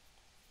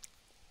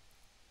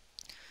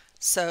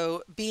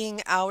 So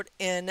being out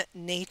in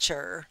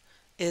nature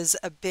is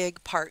a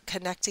big part,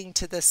 connecting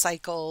to the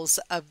cycles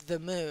of the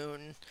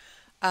moon,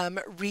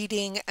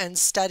 reading and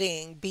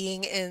studying,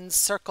 being in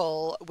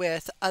circle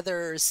with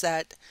others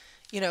that,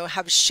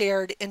 have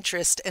shared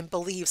interest and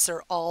beliefs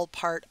are all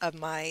part of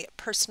my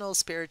personal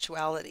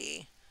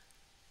spirituality.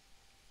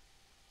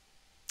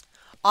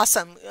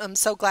 Awesome. I'm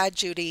so glad,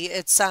 Judy.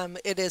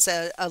 It is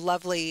a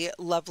lovely,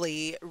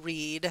 lovely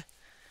read.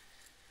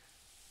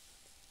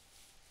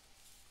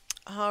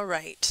 All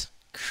right.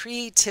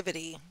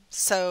 Creativity.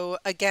 So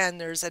again,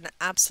 there's an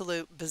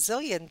absolute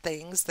bazillion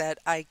things that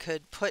I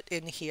could put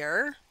in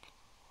here.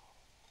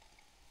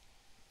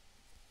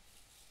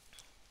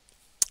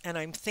 And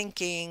I'm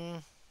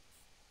thinking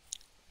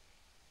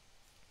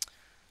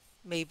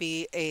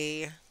maybe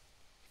a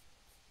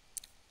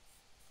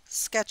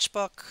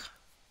sketchbook.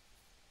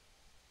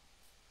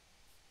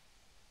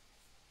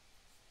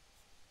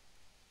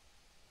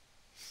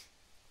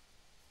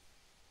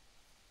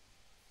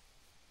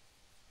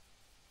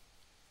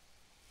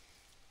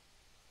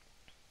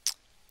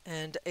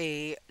 And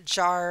a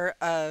jar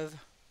of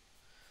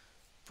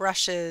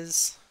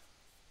brushes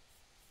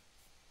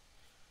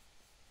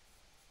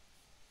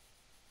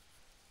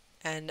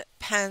and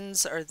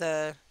pens are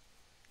the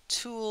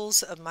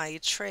tools of my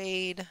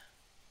trade.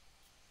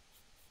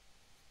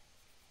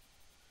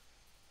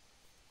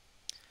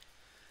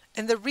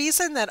 And the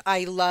reason that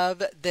I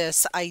love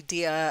this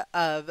idea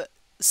of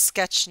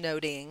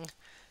sketchnoting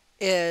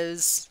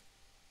is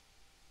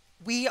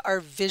we are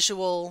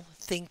visual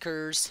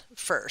thinkers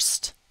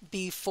first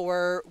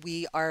before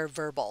we are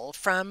verbal.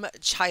 From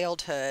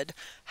childhood,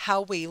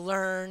 how we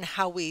learn,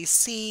 how we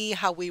see,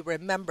 how we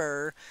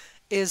remember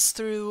is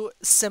through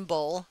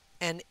symbol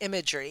and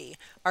imagery.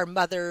 Our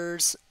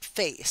mother's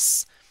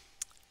face,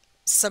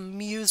 some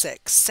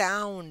music,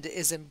 sound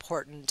is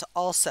important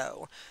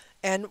also.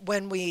 And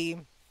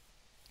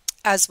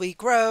as we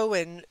grow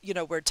and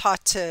we're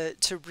taught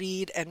to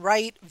read and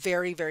write,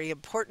 very, very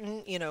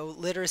important.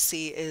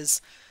 Literacy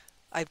is,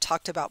 I've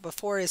talked about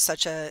before, is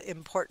such a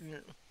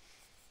important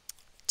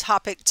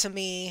topic to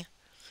me,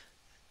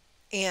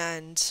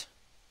 and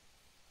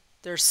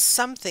there's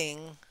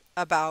something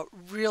about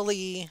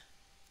really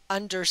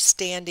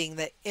understanding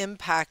the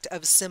impact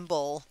of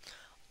symbol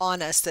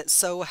on us that's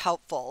so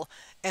helpful.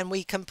 And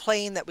we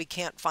complain that we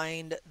can't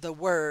find the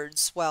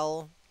words.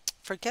 Well,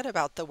 forget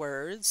about the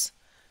words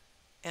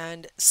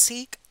and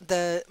seek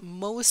the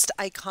most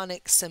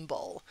iconic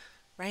symbol,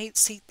 right?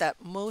 Seek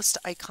that most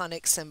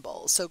iconic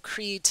symbol. So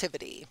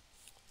creativity.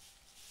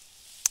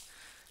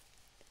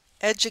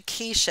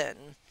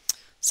 Education.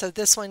 So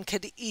this one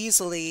could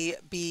easily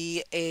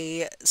be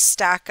a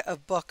stack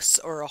of books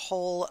or a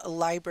whole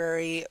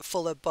library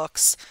full of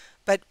books.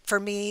 But for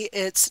me,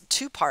 it's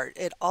two-part.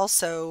 It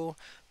also,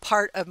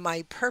 part of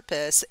my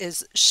purpose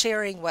is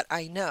sharing what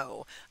I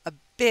know. A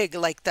big,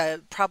 like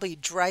the probably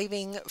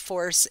driving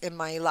force in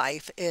my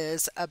life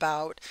is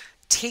about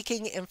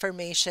taking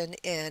information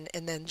in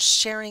and then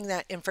sharing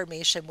that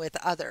information with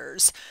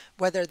others,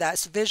 whether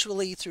that's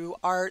visually through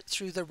art,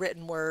 through the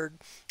written word,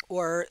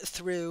 or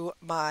through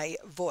my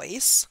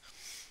voice.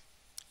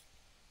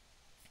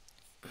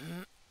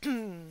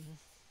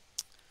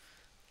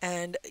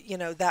 And, you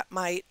know, that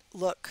might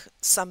look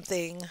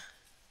something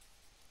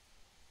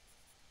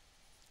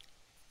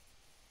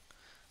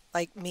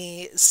like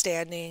me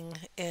standing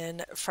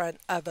in front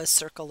of a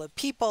circle of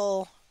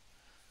people.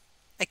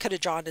 I could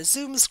have drawn a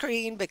Zoom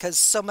screen because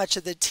so much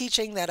of the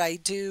teaching that I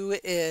do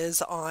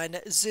is on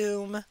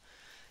Zoom.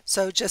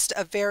 So just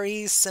a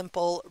very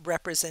simple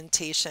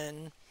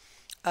representation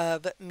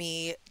of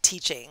me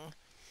teaching.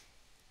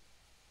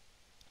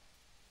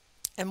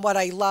 And what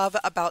I love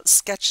about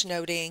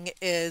sketchnoting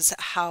is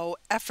how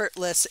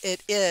effortless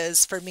it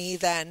is for me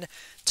then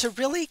to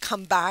really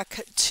come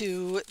back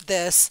to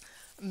this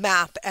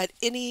map at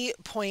any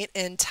point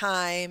in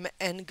time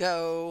and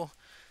go,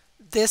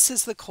 this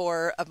is the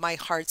core of my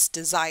heart's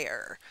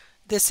desire.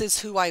 This is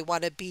who I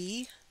want to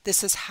be.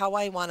 This is how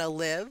I want to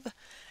live.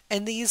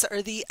 And these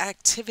are the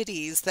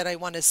activities that I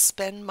want to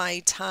spend my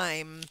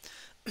time,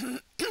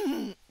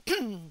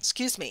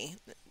 excuse me,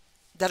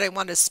 that I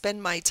want to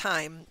spend my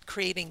time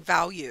creating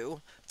value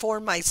for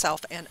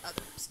myself and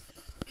others.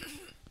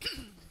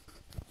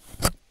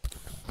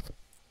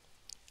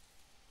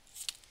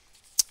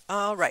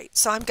 All right,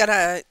 so I'm going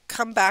to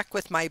come back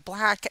with my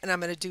black and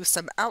I'm going to do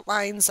some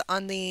outlines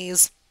on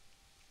these.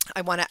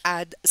 I want to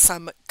add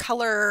some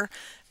color,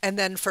 and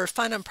then for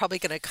fun I'm probably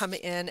going to come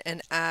in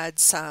and add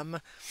some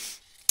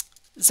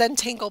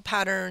zentangle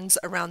patterns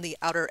around the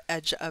outer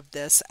edge of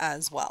this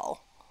as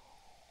well.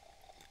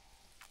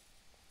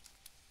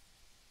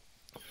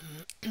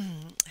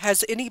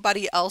 Has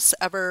anybody else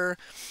ever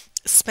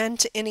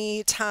spent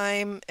any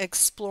time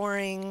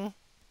exploring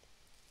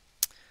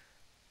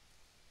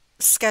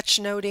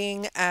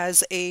sketchnoting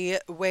as a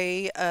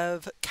way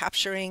of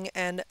capturing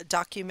and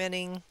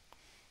documenting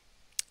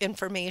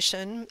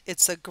information?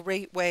 It's a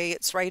great way.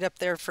 It's right up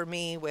there for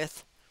me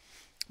with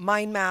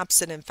mind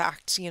maps, and in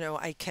fact, you know,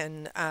 I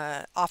can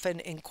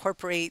often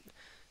incorporate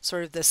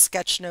sort of the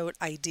sketchnote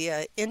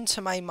idea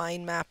into my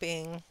mind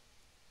mapping.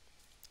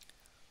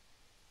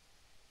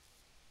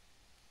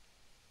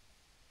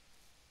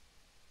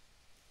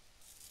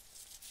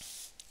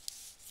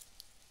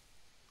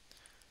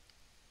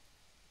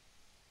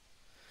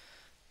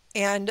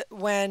 And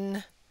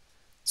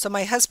so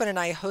my husband and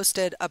I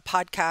hosted a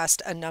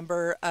podcast a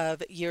number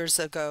of years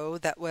ago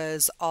that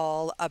was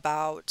all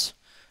about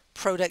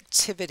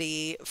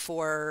productivity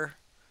for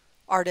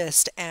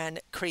artists and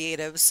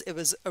creatives. It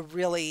was a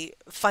really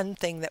fun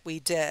thing that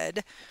we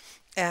did.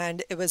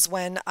 And it was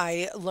when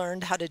I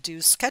learned how to do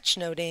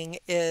sketchnoting,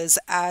 is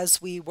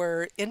as we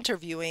were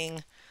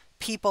interviewing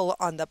people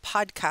on the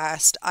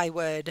podcast, I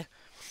would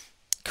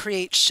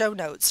create show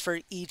notes for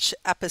each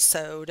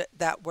episode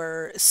that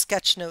were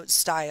sketchnote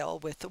style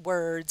with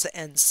words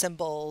and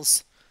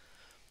symbols.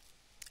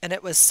 And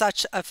it was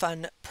such a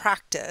fun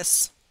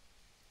practice.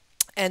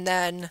 And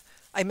then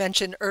I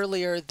mentioned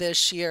earlier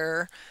this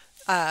year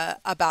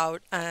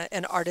about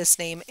an artist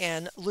named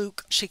Anne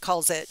Luke. She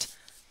calls it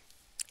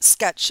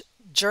sketch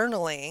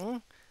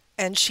journaling,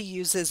 and she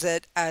uses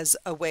it as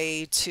a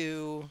way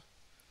to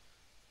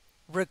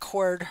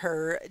record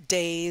her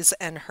days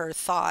and her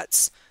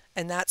thoughts.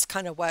 And that's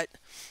kind of what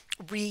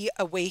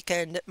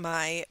reawakened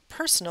my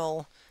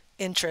personal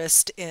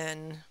interest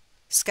in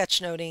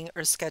sketchnoting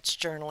or sketch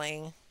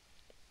journaling.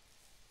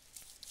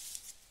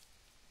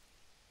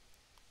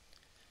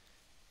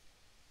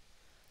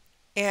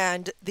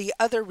 And the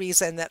other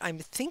reason that I'm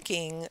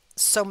thinking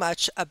so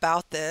much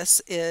about this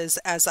is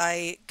as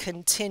I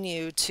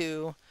continue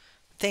to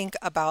think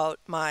about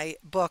my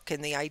book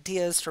and the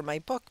ideas for my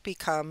book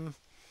become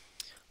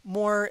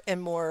more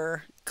and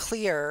more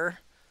clear,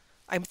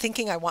 I'm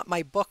thinking I want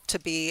my book to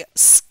be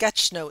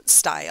sketchnote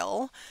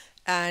style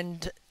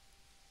and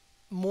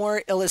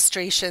more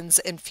illustrations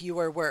and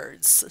fewer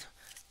words.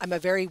 I'm a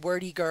very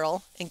wordy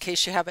girl, in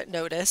case you haven't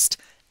noticed,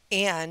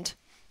 and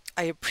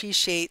I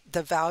appreciate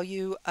the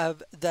value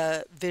of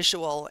the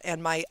visual,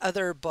 and my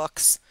other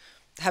books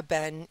have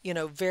been, you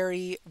know,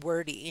 very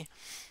wordy.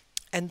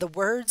 And the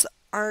words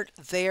aren't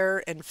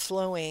there and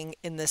flowing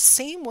in the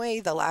same way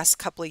the last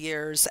couple of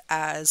years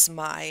as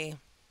my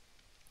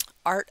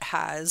art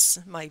has,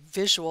 my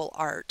visual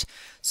art.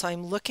 So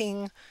I'm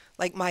looking,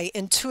 like, my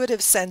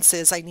intuitive sense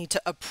is I need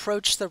to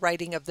approach the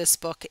writing of this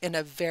book in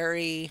a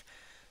very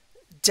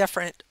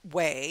different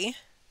way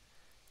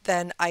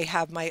than I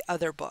have my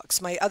other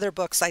books. My other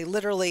books, I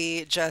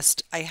literally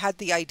just, I had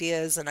the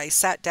ideas and I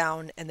sat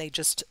down and they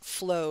just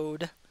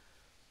flowed.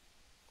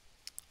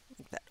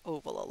 Make that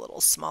oval a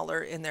little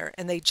smaller in there,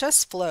 and they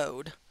just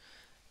flowed.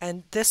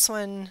 And this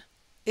one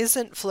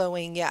isn't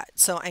flowing yet.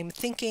 So I'm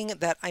thinking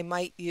that I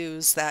might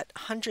use that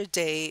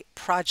 100-day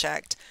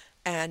project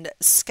and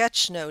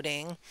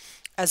sketchnoting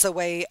as a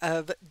way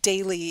of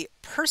daily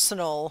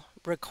personal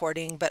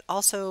recording, but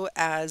also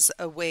as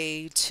a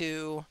way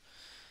to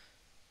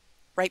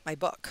write my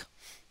book.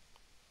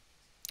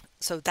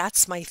 So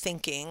that's my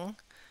thinking.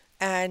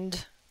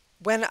 And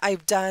when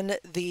I've done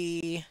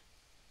the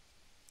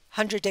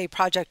 100-day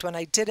project, when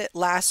I did it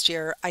last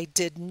year, I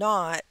did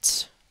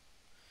not,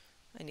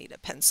 I need a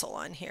pencil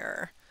on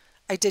here.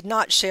 I did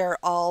not share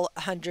all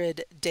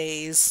 100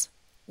 days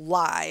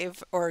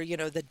live, or, you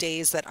know, the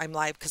days that I'm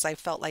live, because I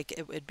felt like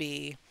it would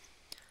be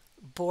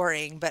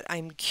boring. But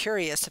I'm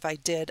curious, if I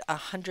did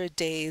 100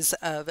 days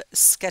of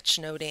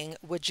sketchnoting,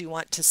 would you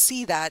want to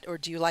see that, or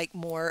do you like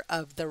more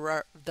of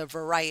the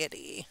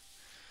variety?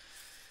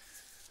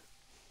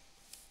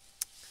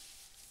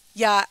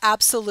 Yeah,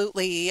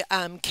 absolutely,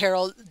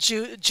 Carol.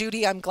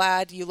 Judy, I'm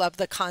glad you love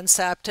the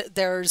concept.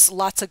 There's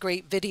lots of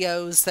great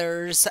videos.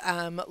 There's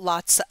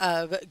lots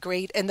of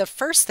great, and the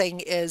first thing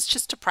is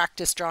just to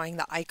practice drawing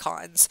the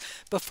icons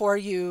before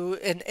you,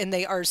 and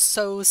they are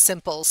so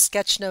simple.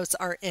 Sketch notes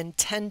are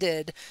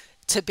intended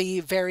to be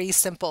very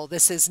simple.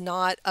 This is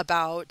not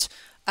about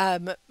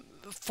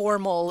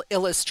formal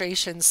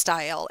illustration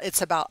style.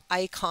 It's about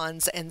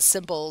icons and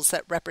symbols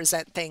that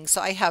represent things.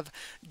 So I have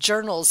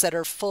journals that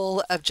are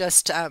full of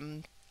just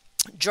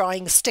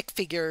drawing stick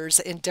figures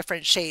in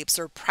different shapes,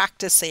 or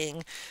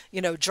practicing, you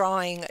know,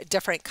 drawing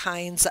different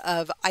kinds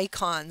of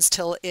icons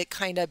till it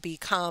kind of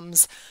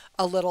becomes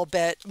a little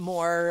bit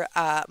more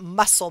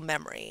muscle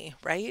memory,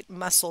 right?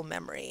 Muscle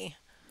memory.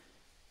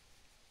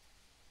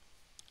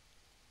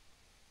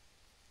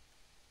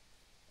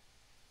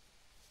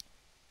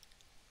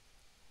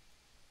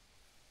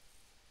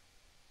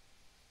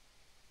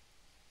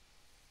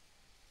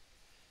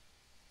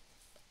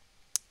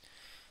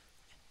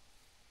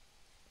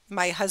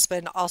 My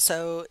husband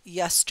also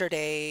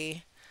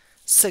yesterday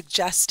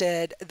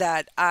suggested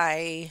that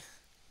I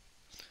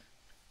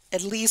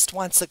at least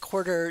once a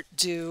quarter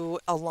do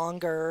a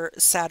longer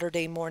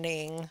Saturday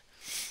morning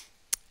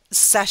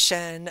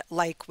session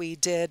like we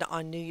did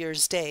on New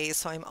Year's Day.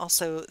 So I'm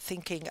also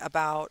thinking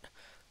about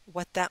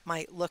what that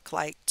might look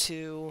like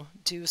to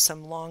do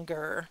some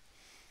longer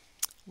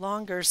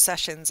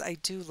sessions. I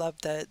do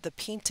love the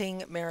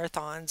painting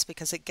marathons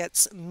because it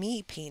gets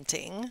me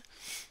painting.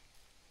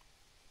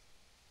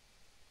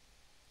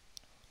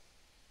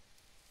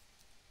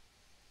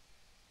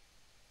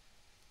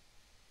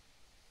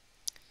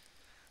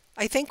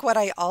 I think what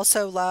I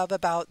also love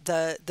about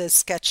the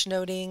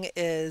sketchnoting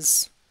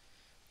is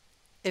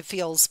it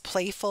feels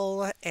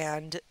playful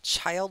and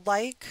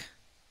childlike.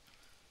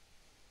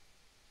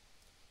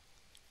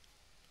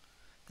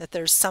 That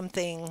there's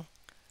something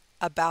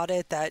about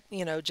it that,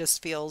 you know,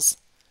 just feels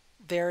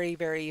very,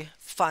 very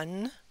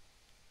fun.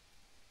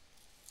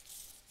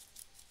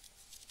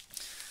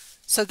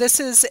 So this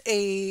is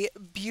a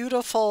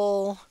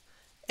beautiful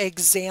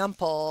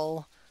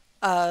example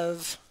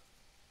of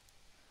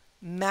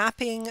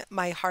mapping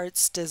my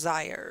heart's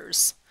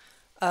desires,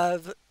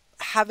 of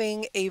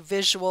having a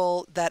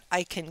visual that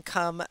I can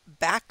come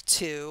back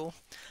to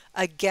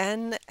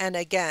again and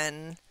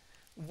again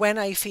when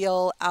I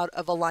feel out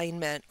of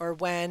alignment, or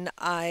when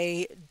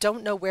I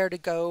don't know where to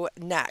go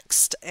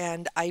next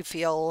and I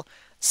feel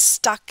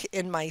stuck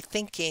in my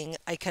thinking.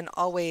 I can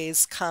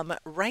always come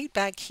right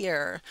back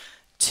here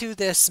to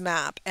this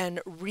map and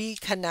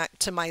reconnect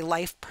to my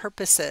life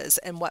purposes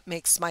and what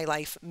makes my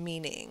life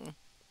meaning.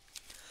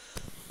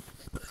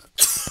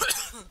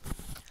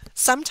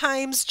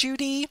 Sometimes,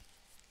 Judy,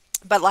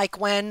 but like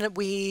when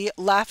we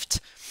left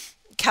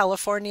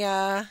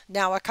California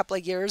now a couple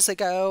of years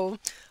ago,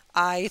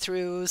 I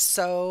threw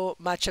so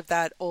much of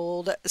that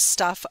old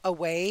stuff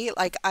away.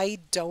 Like, I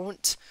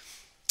don't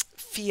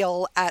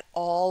feel at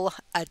all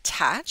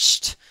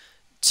attached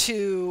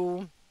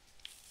to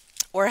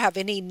or have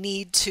any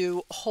need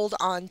to hold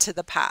on to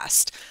the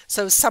past.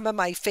 So some of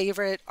my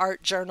favorite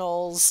art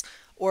journals,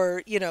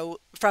 or, you know,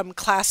 from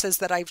classes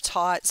that I've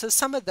taught, so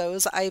some of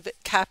those I've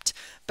kept,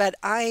 but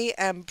I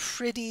am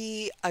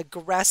pretty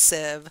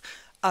aggressive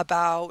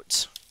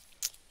about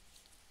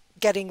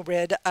getting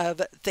rid of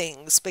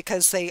things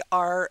because they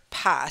are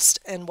past.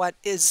 And what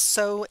is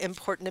so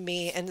important to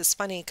me, and it's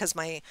funny because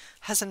my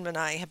husband and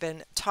I have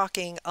been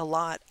talking a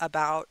lot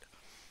about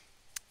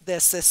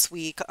this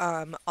week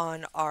on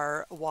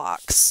our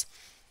walks.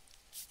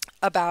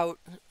 about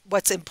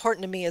what's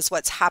important to me is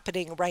what's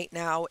happening right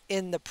now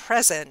in the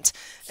present.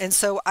 And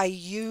so I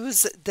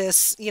use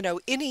this,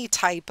 any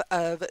type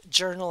of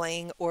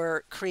journaling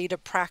or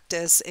creative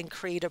practice and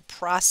creative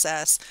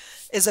process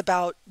is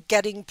about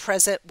getting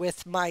present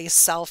with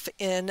myself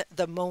in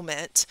the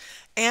moment.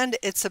 And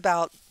it's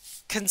about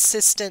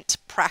consistent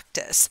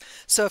practice.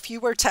 So if you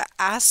were to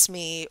ask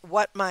me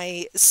what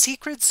my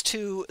secrets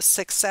to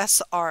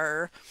success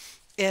are,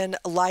 in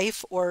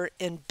life or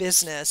in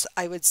business,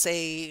 I would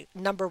say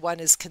number one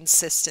is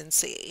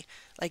consistency,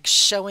 like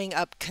showing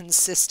up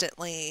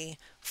consistently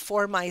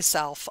for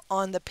myself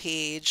on the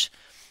page,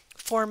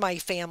 for my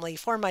family,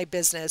 for my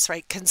business,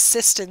 right?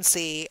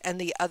 Consistency.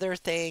 And the other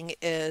thing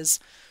is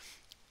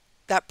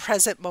that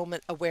present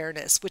moment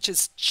awareness, which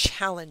is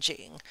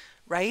challenging,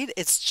 right?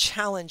 It's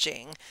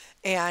challenging.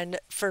 And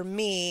for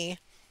me,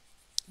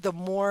 the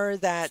more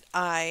that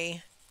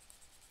I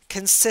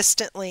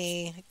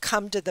consistently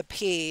come to the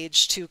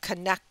page to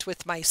connect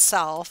with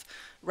myself,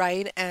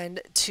 right?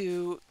 And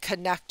to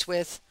connect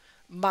with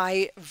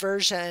my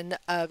version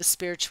of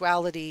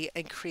spirituality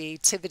and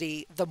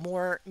creativity, the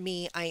more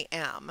me I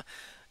am.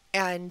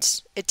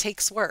 And it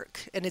takes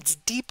work, and it's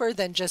deeper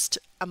than just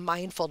a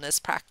mindfulness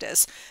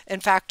practice.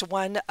 In fact,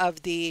 one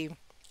of the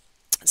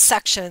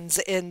sections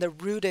in the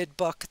Rooted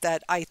book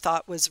that I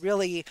thought was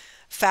really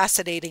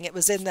fascinating. It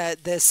was in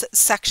this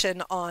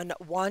section on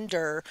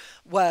wonder,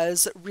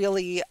 was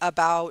really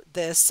about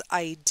this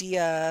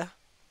idea.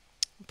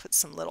 Put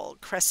some little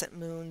crescent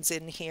moons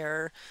in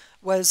here.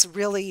 Was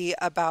really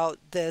about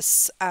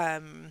this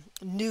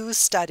new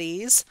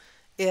studies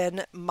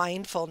in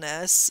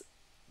mindfulness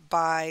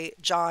by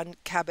John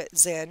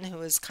Kabat-Zinn,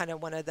 who is kind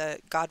of one of the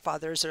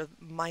godfathers of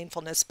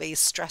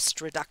mindfulness-based stress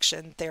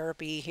reduction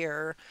therapy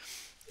here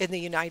in the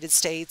United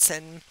States.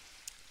 And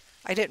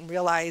I didn't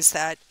realize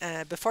that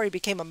before he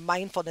became a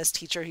mindfulness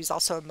teacher, he's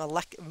also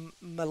a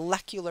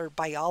molecular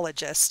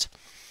biologist.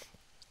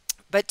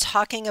 But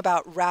talking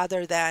about,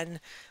 rather than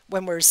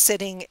when we're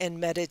sitting in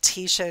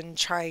meditation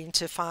trying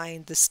to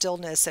find the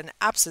stillness and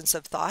absence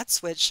of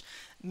thoughts, which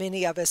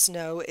many of us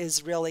know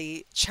is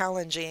really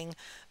challenging,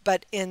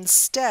 but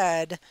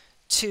instead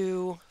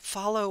to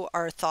follow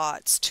our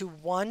thoughts, to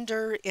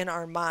wander in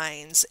our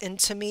minds. And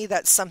to me,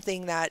 that's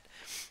something that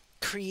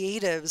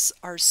creatives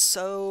are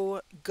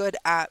so good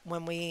at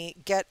when we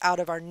get out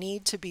of our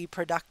need to be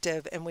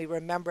productive and we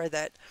remember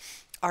that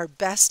our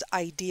best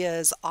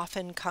ideas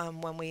often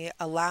come when we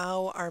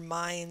allow our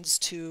minds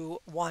to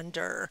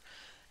wander,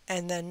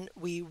 and then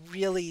we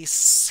really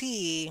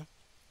see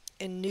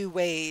in new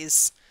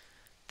ways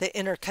the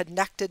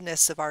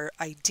interconnectedness of our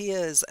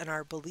ideas and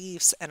our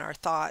beliefs and our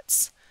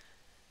thoughts.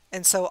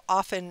 And so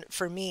often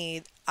for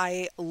me,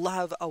 I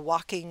love a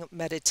walking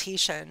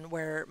meditation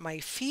where my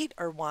feet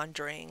are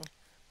wandering,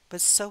 but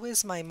so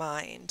is my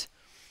mind.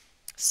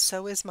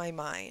 So is my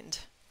mind.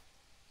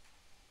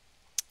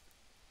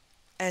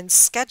 And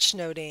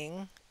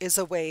sketchnoting is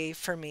a way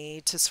for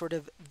me to sort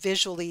of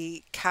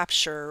visually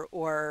capture,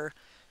 or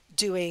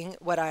doing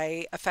what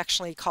I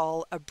affectionately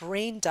call a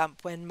brain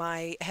dump when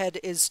my head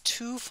is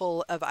too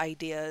full of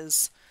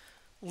ideas,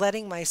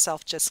 letting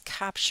myself just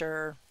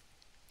capture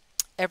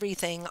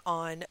everything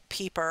on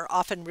paper,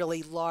 often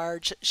really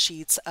large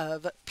sheets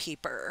of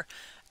paper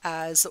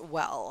as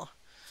well.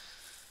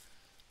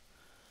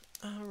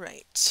 All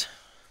right,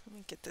 let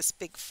me get this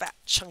big fat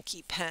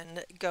chunky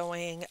pen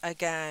going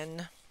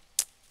again.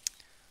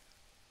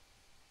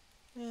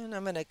 And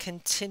I'm going to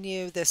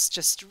continue this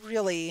just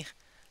really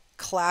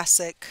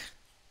classic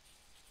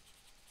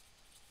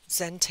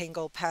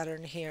zentangle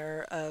pattern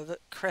here of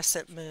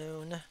crescent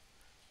moon.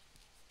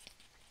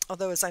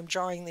 Although as I'm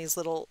drawing these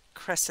little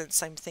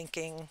crescents, I'm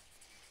thinking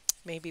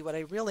maybe what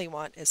I really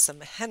want is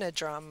some henna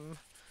drum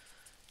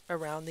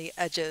around the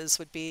edges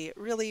would be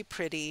really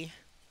pretty.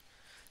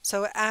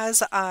 So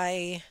as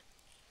I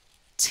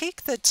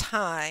take the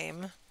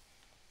time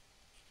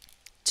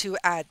to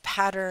add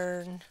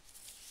pattern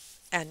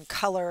and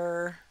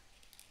color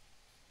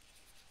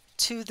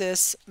to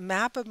this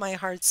map of my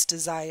heart's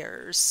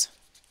desires,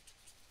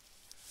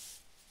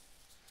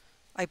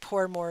 I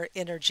pour more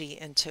energy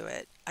into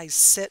it. I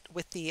sit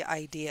with the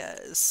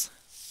ideas.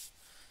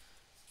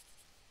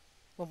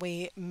 When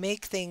we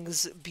make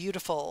things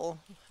beautiful,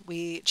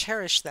 we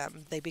cherish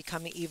them. They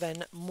become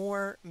even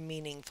more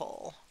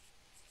meaningful.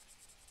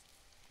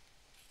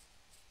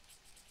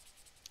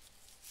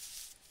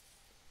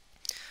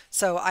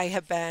 So I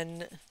have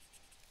been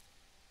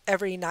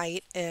every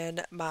night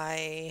in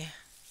my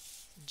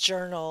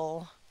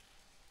journal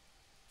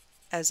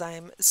as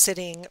I'm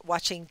sitting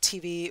watching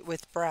TV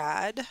with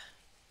Brad.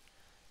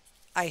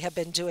 I have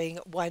been doing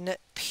one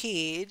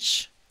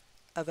page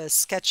of a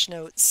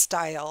sketchnote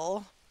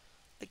style,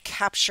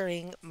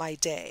 capturing my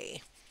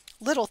day.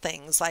 Little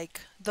things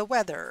like the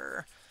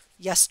weather.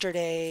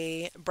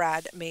 Yesterday,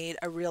 Brad made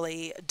a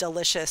really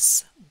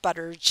delicious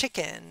butter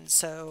chicken,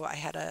 so I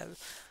had a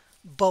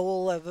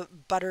bowl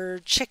of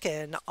butter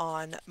chicken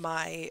on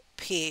my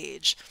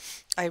page.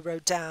 I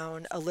wrote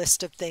down a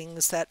list of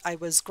things that I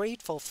was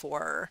grateful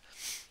for.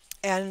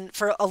 And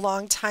for a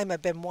long time,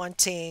 I've been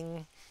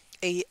wanting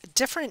a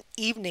different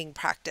evening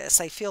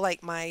practice. I feel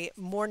like my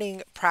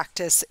morning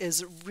practice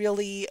is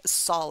really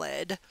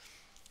solid.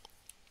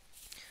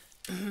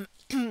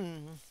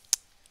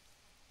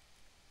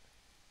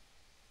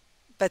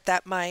 But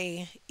that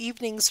my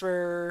evenings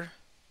were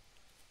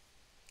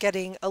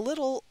getting a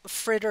little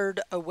frittered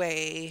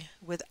away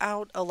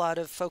without a lot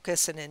of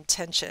focus and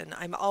intention.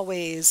 I'm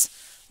always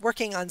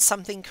working on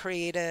something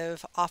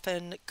creative,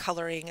 often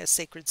coloring a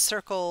sacred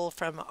circle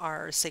from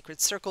our Sacred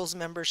Circles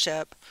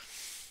membership,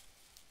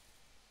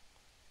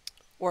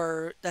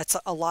 or that's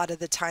a lot of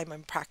the time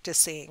I'm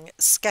practicing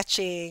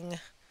sketching.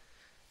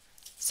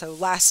 So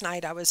last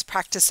night I was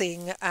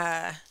practicing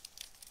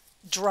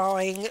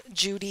drawing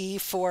Judy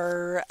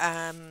for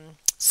I'm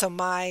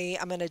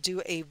going to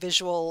do a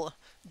visual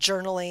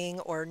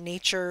journaling or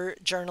nature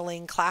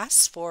journaling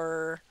class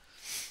for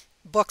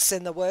Books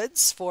in the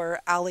Woods for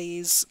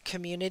Allie's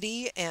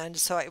community, and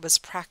so I was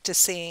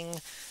practicing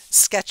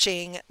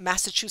sketching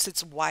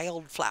Massachusetts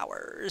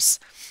wildflowers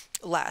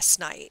last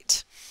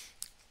night.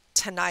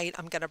 Tonight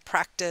I'm going to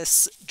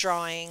practice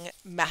drawing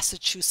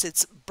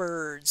Massachusetts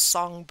birds,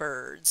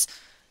 songbirds,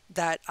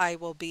 that I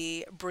will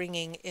be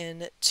bringing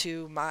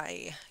into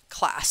my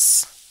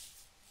class.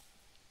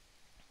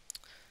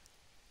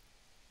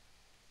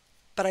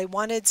 But I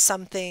wanted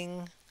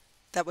something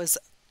that was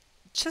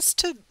just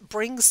to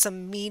bring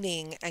some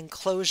meaning and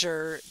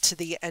closure to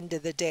the end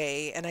of the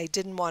day. And I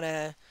didn't want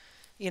to,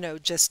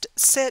 just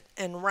sit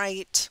and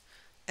write.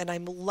 And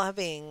I'm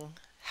loving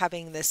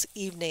having this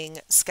evening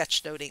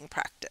sketchnoting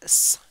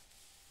practice.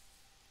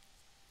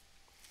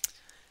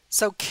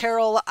 So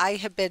Carol, I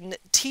have been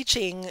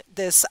teaching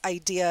this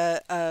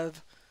idea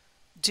of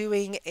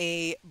doing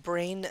a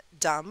brain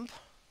dump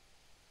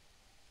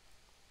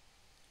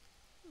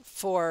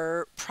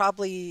for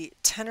probably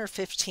 10 or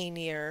 15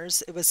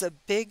 years. It was a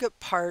big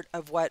part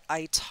of what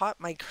I taught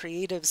my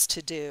creatives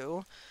to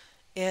do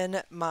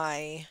in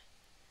my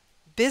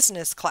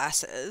business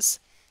classes,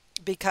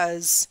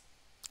 because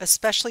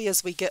especially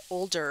as we get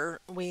older,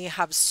 we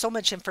have so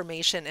much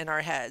information in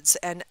our heads,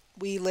 and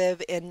we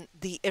live in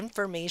the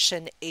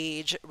information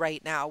age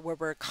right now where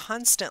we're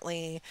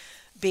constantly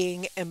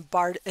being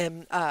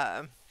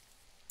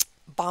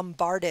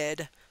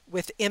bombarded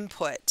with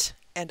input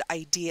and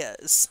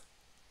ideas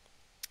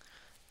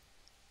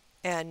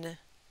and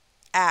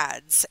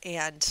ads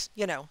and,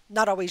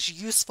 not always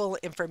useful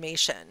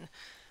information.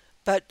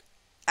 But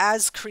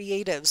as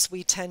creatives,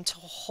 we tend to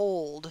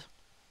hold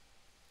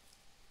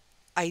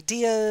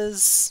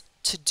ideas,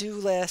 to-do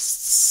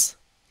lists.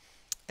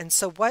 And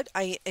so what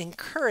I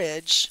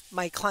encourage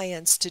my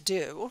clients to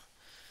do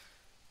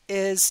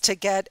is to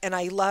get, and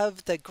I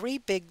love the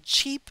great big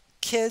cheap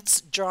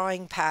kids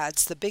drawing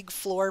pads, the big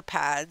floor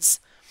pads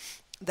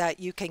that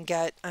you can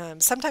get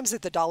sometimes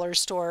at the dollar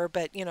store,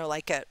 but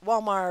like at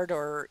Walmart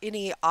or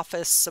any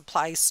office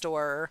supply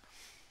store,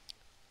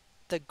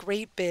 the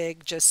great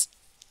big just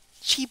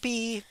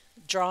cheapy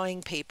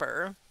drawing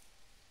paper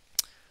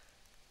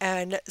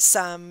and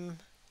some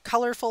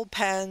colorful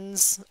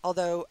pens,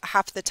 although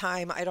half the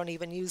time I don't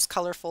even use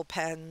colorful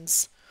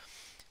pens,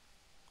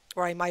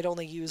 or I might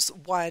only use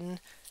one,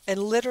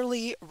 and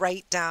literally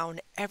write down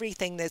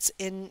everything that's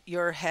in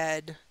your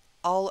head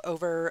all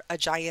over a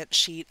giant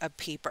sheet of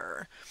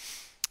paper,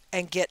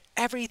 and get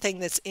everything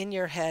that's in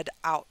your head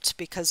out,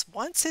 because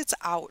once it's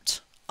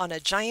out on a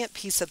giant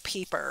piece of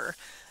paper,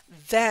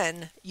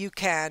 then you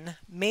can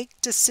make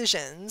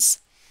decisions.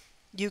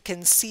 You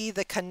can see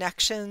the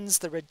connections,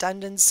 the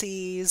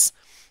redundancies.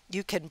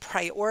 You can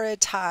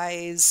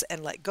prioritize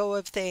and let go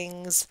of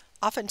things.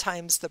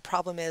 Oftentimes the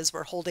problem is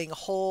we're holding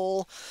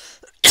whole,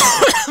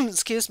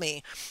 excuse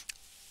me,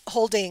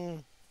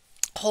 holding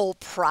whole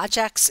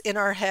projects in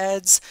our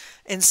heads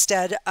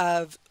instead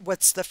of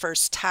what's the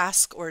first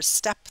task or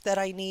step that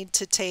I need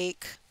to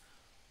take.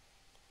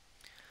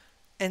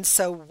 And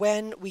so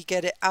when we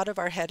get it out of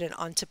our head and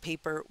onto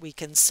paper, we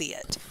can see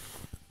it.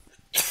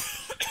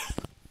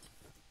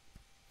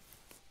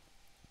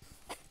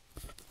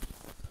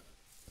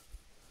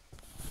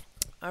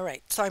 All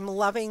right, so I'm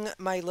loving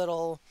my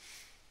little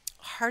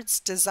Heart's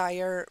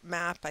Desire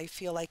map. I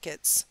feel like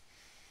it's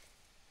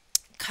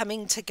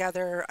coming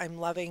together. I'm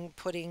loving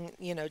putting,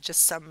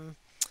 just some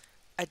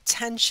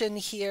attention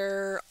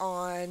here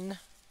on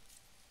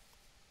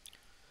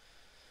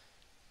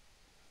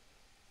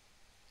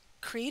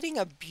creating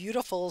a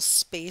beautiful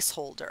space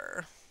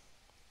holder.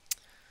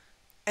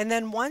 And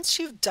then once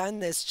you've done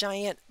this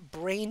giant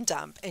brain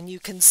dump and you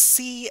can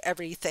see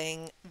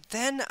everything,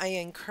 then I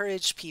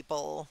encourage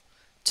people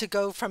to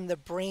go from the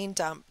brain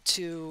dump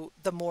to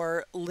the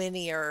more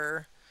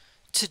linear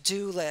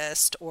to-do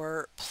list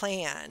or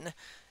plan.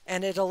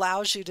 And it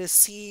allows you to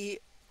see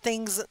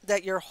things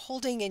that you're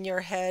holding in your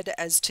head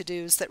as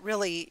to-dos that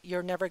really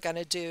you're never going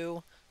to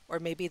do, or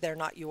maybe they're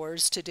not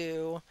yours to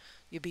do.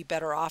 You'd be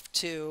better off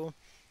to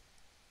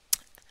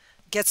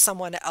get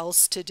someone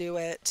else to do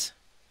it.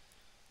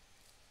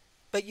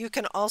 But you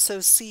can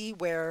also see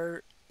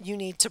where you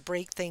need to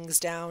break things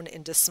down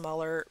into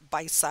smaller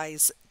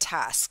bite-sized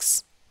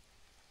tasks.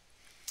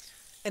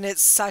 And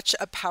it's such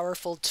a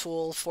powerful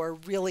tool for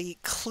really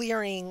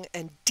clearing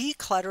and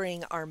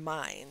decluttering our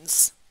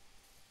minds.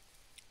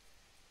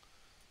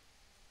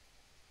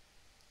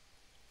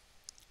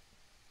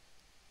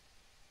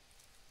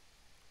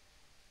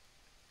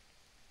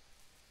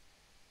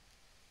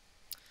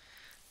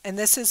 And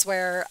this is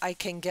where I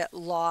can get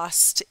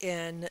lost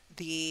in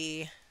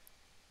the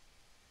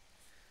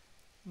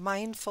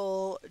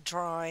mindful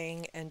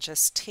drawing and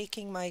just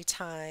taking my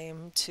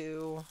time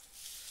to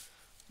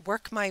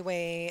work my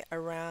way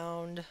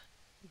around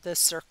the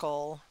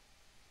circle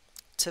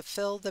to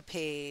fill the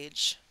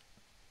page.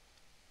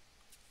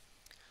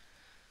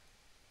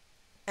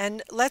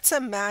 And let's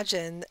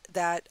imagine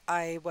that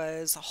I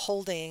was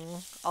holding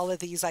all of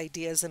these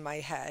ideas in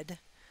my head,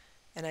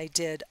 and I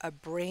did a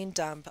brain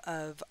dump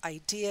of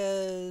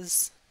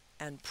ideas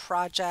and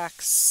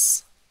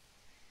projects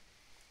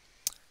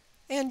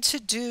and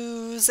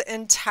to-dos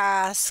and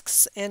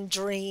tasks and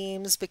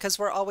dreams, because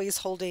we're always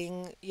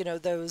holding,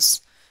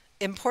 those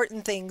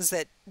important things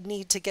that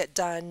need to get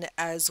done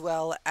as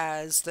well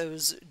as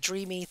those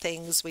dreamy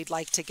things we'd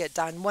like to get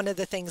done. One of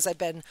the things I've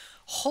been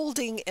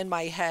holding in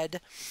my head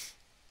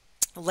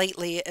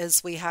lately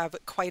is we have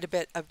quite a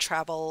bit of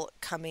travel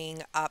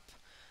coming up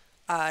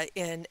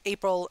in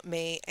April,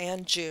 May,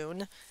 and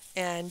June.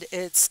 And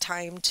it's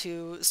time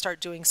to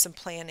start doing some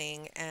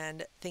planning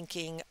and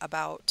thinking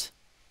about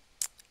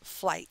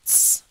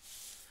flights.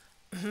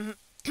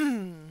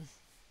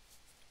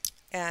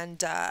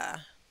 And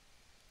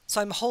so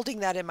I'm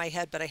holding that in my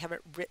head, but I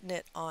haven't written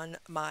it on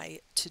my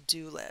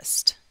to-do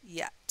list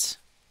yet.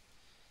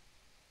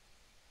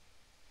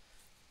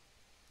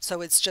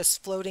 So it's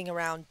just floating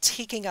around,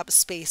 taking up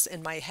space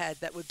in my head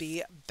that would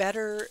be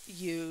better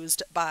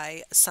used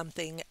by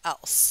something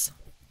else.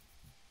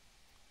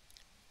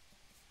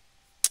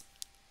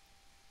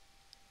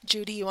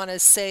 Judy, you want to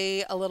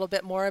say a little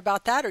bit more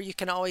about that, or you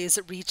can always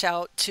reach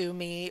out to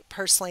me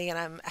personally, and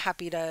I'm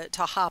happy to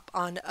hop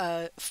on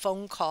a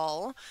phone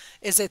call.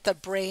 Is it the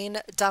brain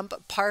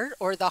dump part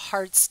or the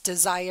heart's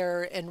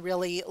desire and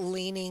really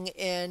leaning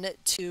in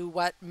to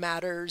what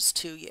matters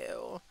to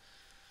you?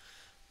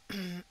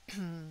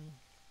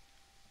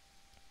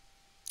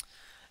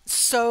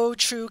 So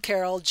true,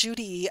 Carol.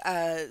 Judy,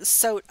 I'm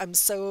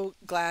so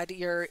glad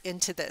you're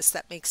into this.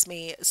 That makes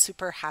me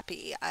super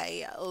happy.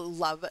 I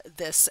love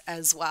this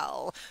as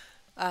well.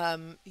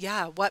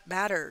 Yeah, what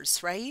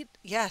matters, right?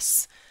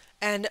 Yes.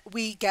 And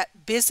we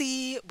get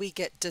busy, we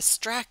get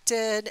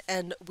distracted,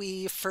 and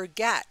we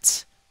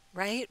forget,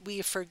 right?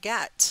 We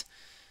forget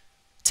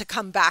to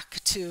come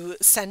back to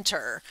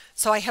center.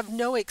 So I have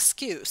no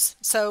excuse.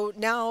 So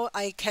now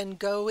I can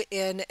go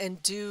in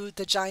and do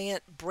the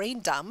giant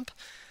brain dump,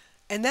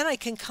 and then I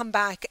can come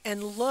back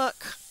and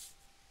look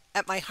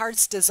at my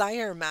heart's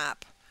desire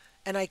map,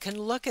 and I can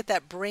look at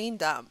that brain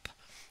dump,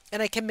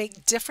 and I can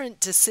make different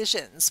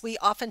decisions. We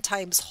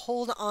oftentimes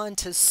hold on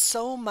to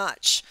so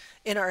much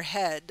in our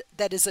head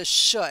that is a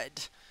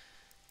should.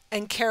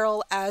 And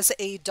Carol, as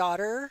a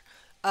daughter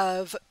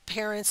of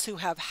parents who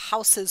have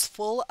houses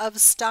full of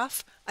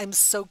stuff, I'm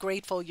so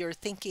grateful you're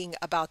thinking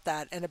about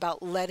that and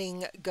about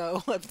letting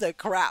go of the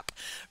crap,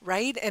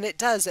 right? And it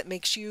does, it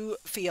makes you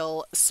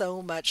feel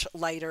so much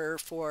lighter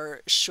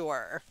for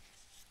sure.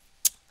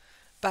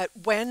 But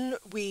when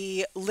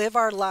we live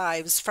our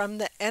lives from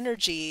the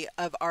energy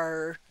of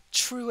our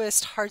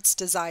truest heart's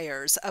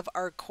desires, of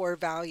our core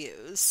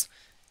values,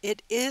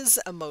 it is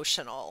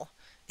emotional.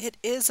 It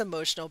is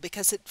emotional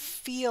because it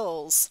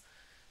feels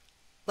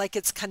like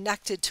it's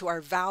connected to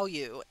our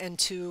value and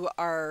to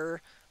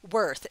our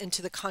worth and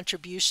to the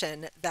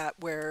contribution that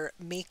we're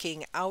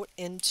making out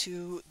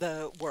into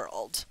the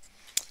world.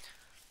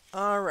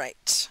 All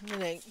right, I'm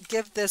going to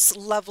give this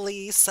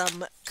lovely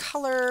some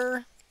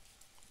color.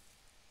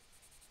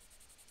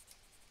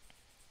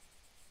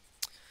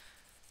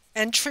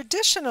 And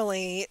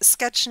traditionally,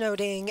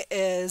 sketchnoting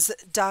is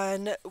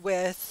done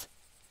with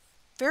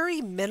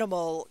very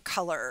minimal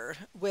color,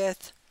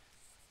 with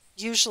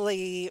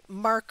usually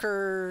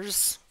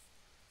markers.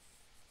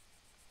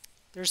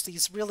 There's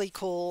these really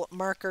cool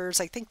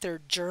markers, I think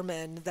they're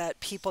German, that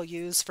people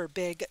use for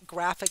big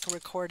graphic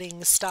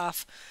recording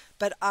stuff.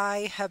 But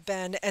I have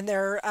been, and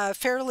they're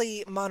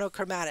fairly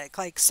monochromatic,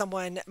 like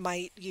someone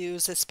might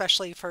use,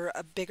 especially for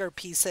bigger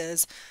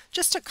pieces,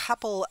 just a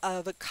couple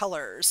of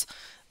colors.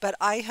 But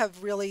I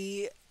have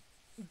really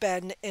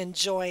been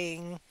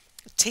enjoying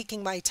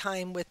taking my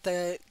time with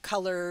the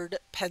colored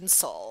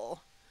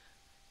pencil.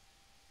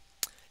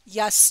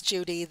 Yes,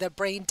 Judy, the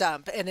brain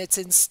dump, and it's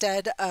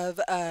instead of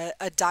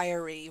a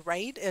diary,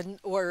 right? And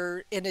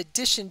or in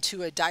addition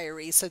to a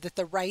diary, so that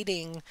the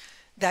writing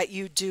that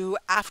you do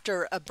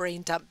after a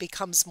brain dump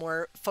becomes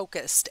more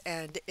focused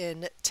and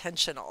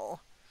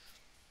intentional.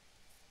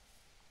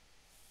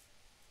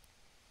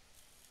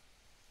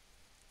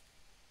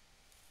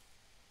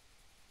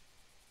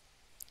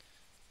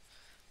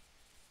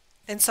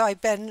 And so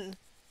I've been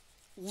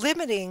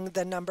limiting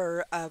the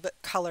number of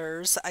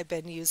colors I've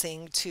been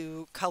using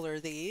to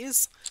color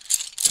these,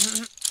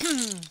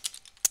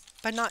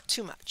 but not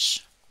too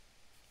much.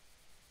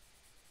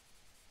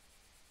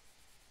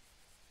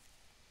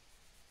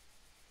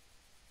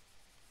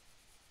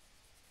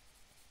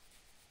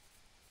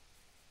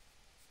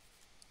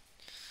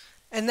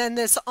 And then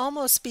this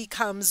almost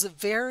becomes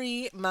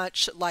very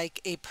much like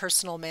a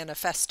personal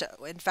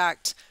manifesto. In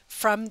fact,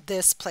 from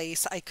this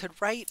place, I could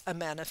write a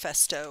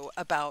manifesto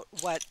about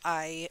what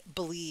I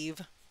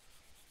believe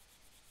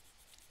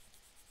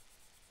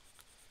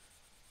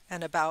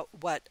and about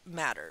what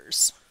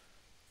matters.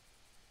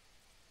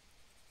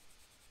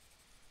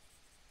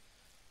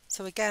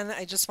 So again,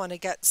 I just want to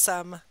get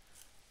some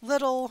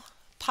little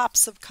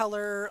pops of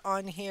color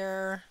on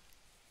here.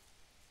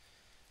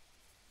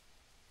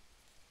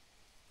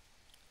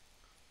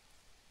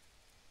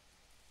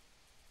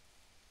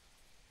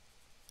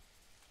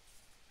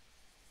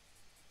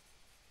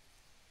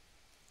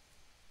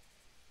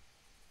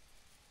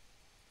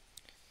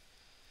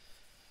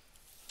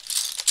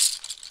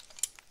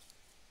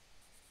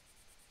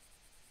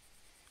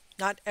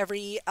 Not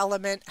every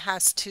element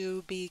has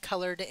to be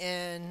colored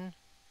in.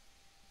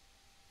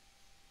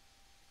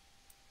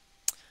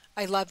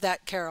 I love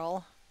that,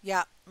 Carol.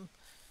 Yeah,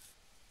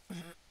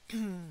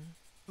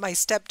 my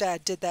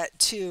stepdad did that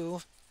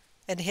too,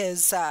 and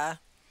his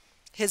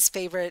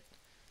favorite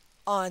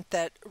aunt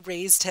that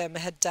raised him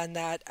had done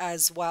that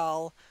as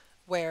well,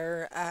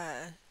 where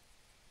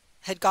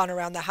had gone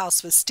around the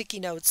house with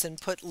sticky notes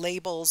and put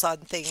labels on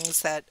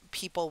things that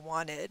people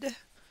wanted.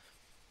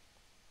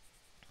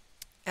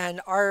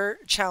 And our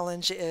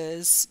challenge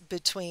is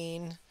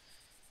between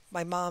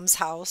my mom's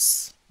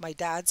house, my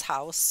dad's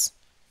house,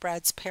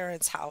 Brad's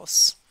parents'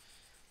 house.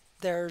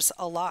 There's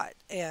a lot,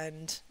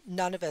 and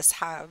none of us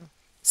have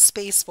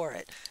space for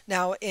it.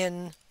 Now,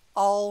 in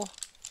all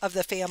of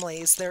the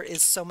families, there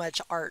is so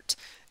much art.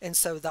 And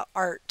so the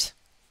art,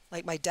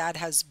 like my dad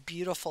has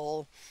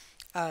beautiful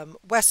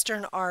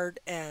Western art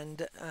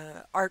and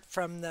art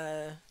from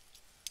the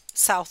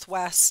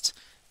Southwest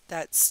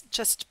that's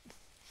just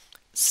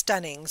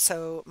stunning.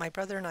 So my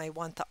brother and I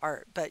want the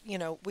art, but you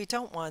know, we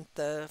don't want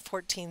the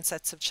 14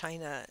 sets of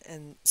china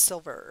and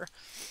silver.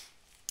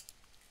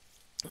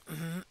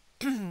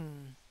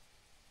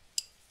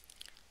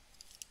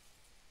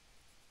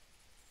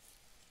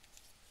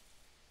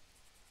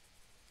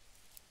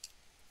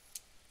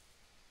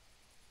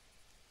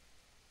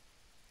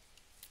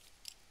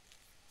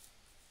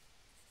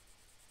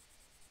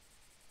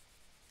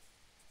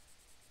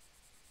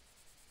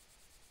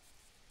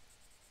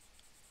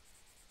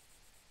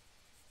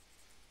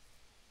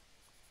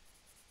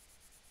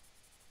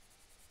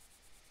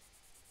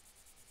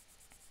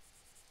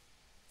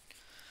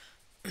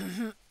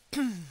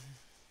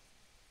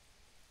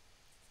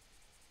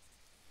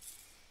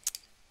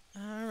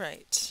 All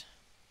right.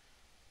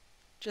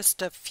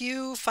 Just a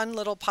few fun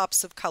little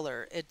pops of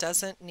color. It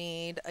doesn't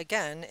need,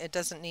 again, it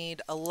doesn't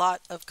need a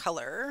lot of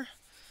color,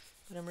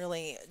 but I'm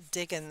really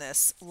digging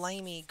this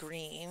limey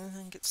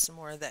green. Get some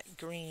more of that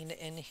green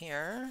in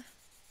here.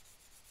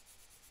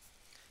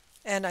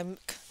 And I'm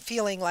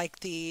feeling like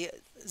the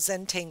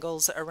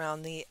zentangles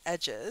around the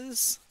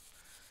edges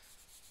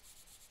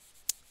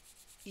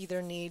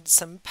either need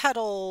some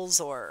petals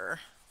or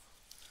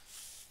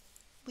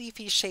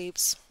leafy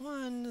shapes,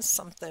 one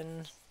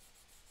something.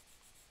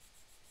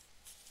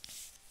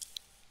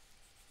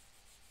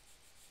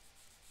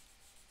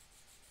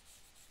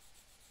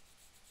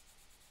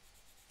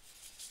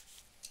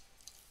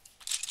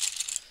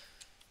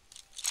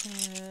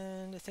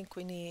 And I think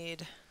we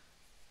need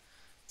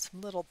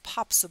some little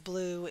pops of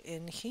blue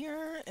in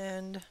here,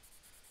 and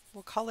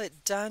we'll call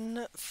it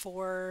done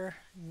for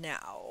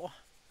now.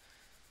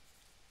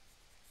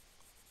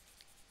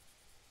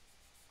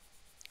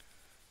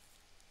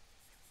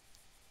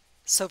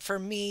 So for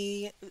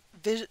me,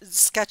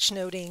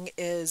 sketchnoting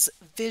is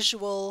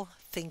visual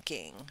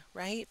thinking,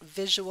 right?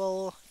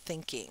 Visual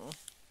thinking.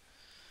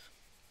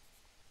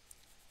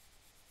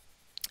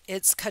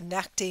 It's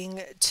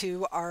connecting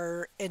to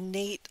our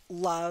innate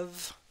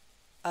love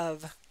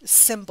of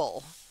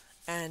symbol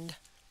and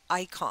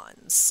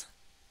icons.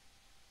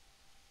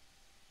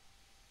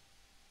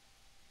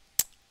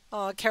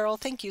 Oh, Carol,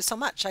 thank you so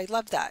much. I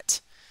love that.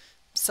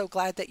 So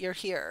glad that you're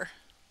here.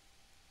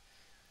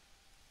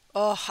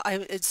 Oh,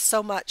 it's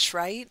so much,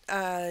 right?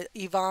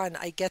 Yvonne,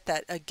 I get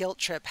that, a guilt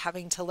trip,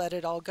 having to let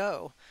it all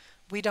go.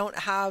 We don't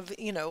have,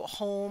 you know,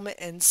 home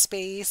and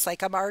space.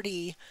 Like I'm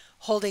already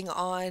holding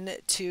on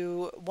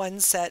to one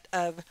set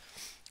of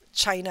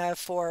china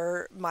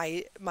for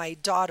my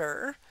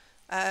daughter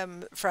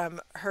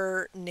from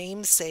her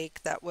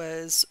namesake that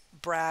was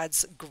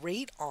Brad's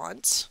great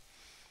aunt,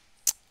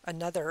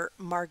 another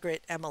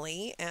Margaret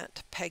Emily,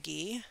 Aunt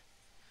Peggy.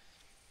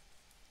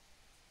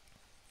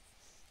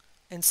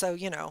 And so,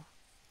 you know,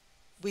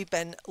 we've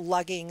been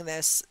lugging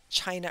this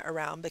china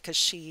around because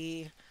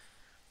she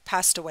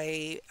passed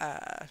away,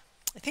 I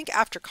think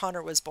after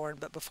Connor was born,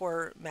 but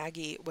before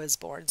Maggie was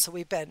born. So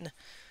we've been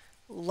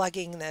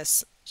lugging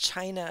this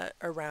china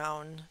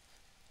around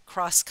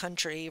cross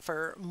country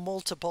for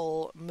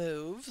multiple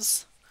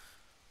moves.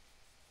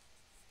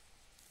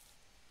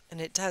 And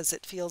it does,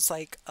 it feels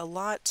like a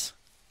lot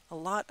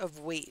of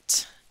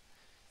weight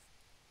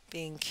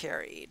being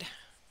carried.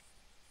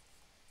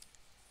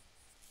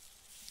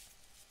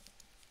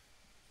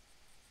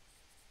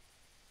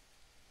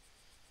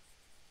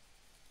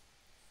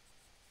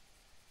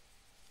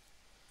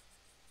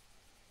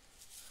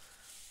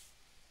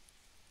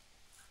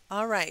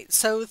 All right,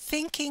 so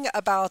thinking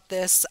about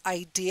this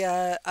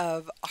idea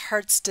of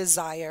heart's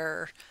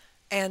desire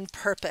and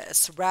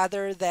purpose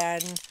rather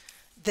than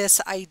this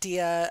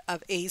idea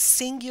of a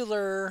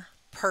singular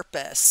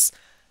purpose,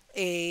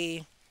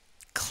 a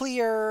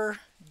clear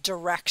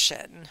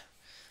direction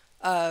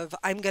of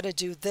I'm going to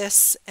do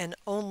this and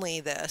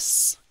only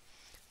this.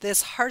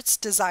 This heart's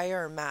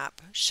desire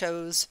map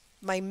shows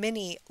my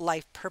many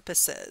life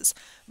purposes,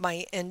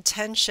 my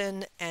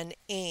intention and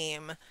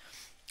aim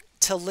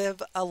to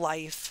live a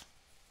life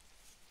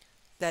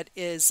that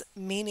is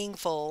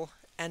meaningful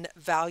and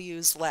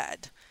values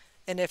led.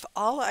 And if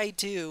all I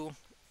do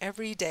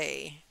every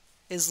day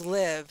is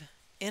live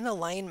in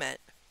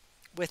alignment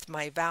with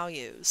my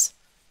values,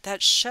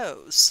 that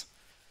shows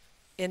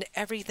in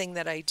everything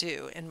that I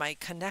do, in my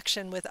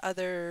connection with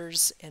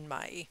others, in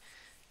my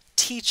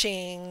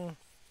teaching,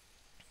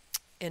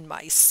 in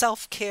my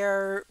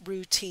self-care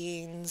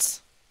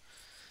routines.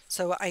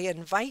 So I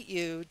invite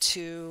you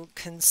to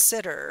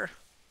consider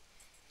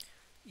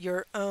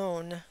your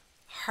own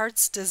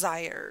heart's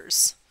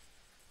desires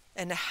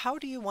and how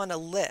do you want to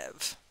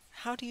live?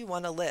 How do you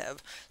want to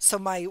live? So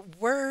my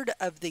word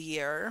of the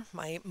year,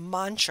 my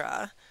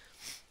mantra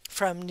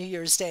from New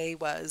Year's Day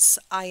was,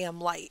 I am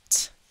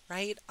light,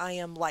 right? I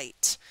am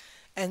light.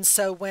 And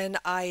so when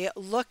I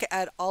look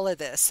at all of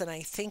this and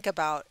I think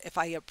about if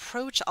I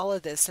approach all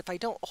of this, if I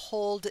don't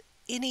hold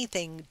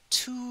anything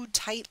too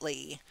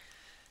tightly,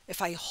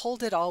 if I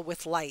hold it all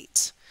with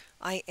light,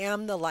 I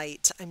am the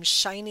light, I'm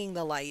shining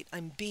the light,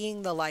 I'm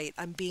being the light,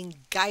 I'm being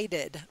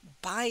guided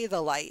by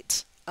the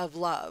light of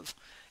love.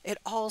 It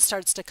all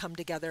starts to come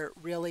together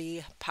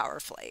really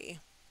powerfully.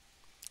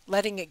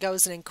 Letting it go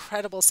is an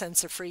incredible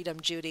sense of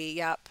freedom, Judy.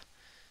 Yep.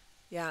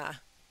 Yeah.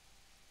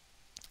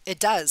 It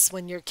does.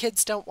 When your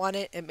kids don't want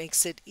it, it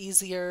makes it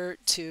easier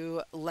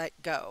to let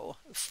go,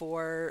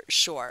 for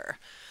sure.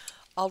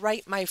 All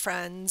right, my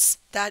friends,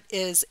 that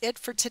is it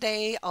for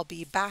today. I'll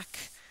be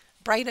back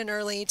bright and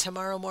early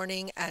tomorrow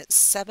morning at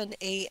 7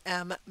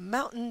 a.m.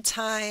 Mountain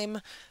Time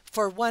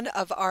for one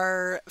of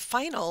our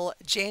final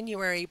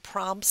January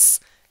prompts.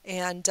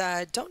 And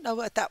don't know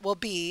what that will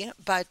be,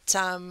 but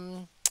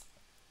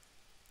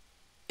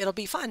it'll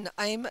be fun,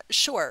 I'm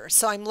sure.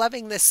 So I'm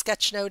loving this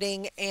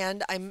sketchnoting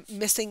and I'm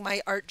missing my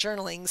art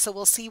journaling. So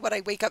we'll see what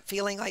I wake up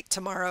feeling like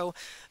tomorrow.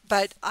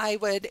 But I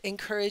would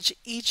encourage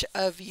each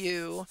of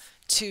you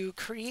to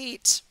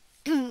create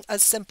a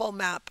simple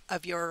map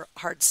of your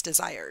heart's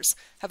desires.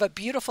 Have a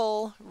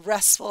beautiful,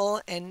 restful,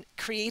 and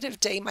creative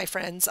day, my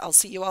friends. I'll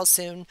see you all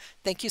soon.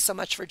 Thank you so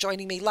much for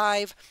joining me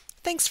live.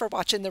 Thanks for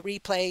watching the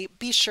replay.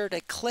 Be sure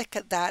to click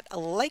that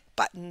like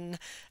button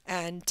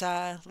and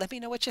let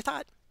me know what you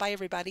thought. Bye,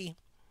 everybody.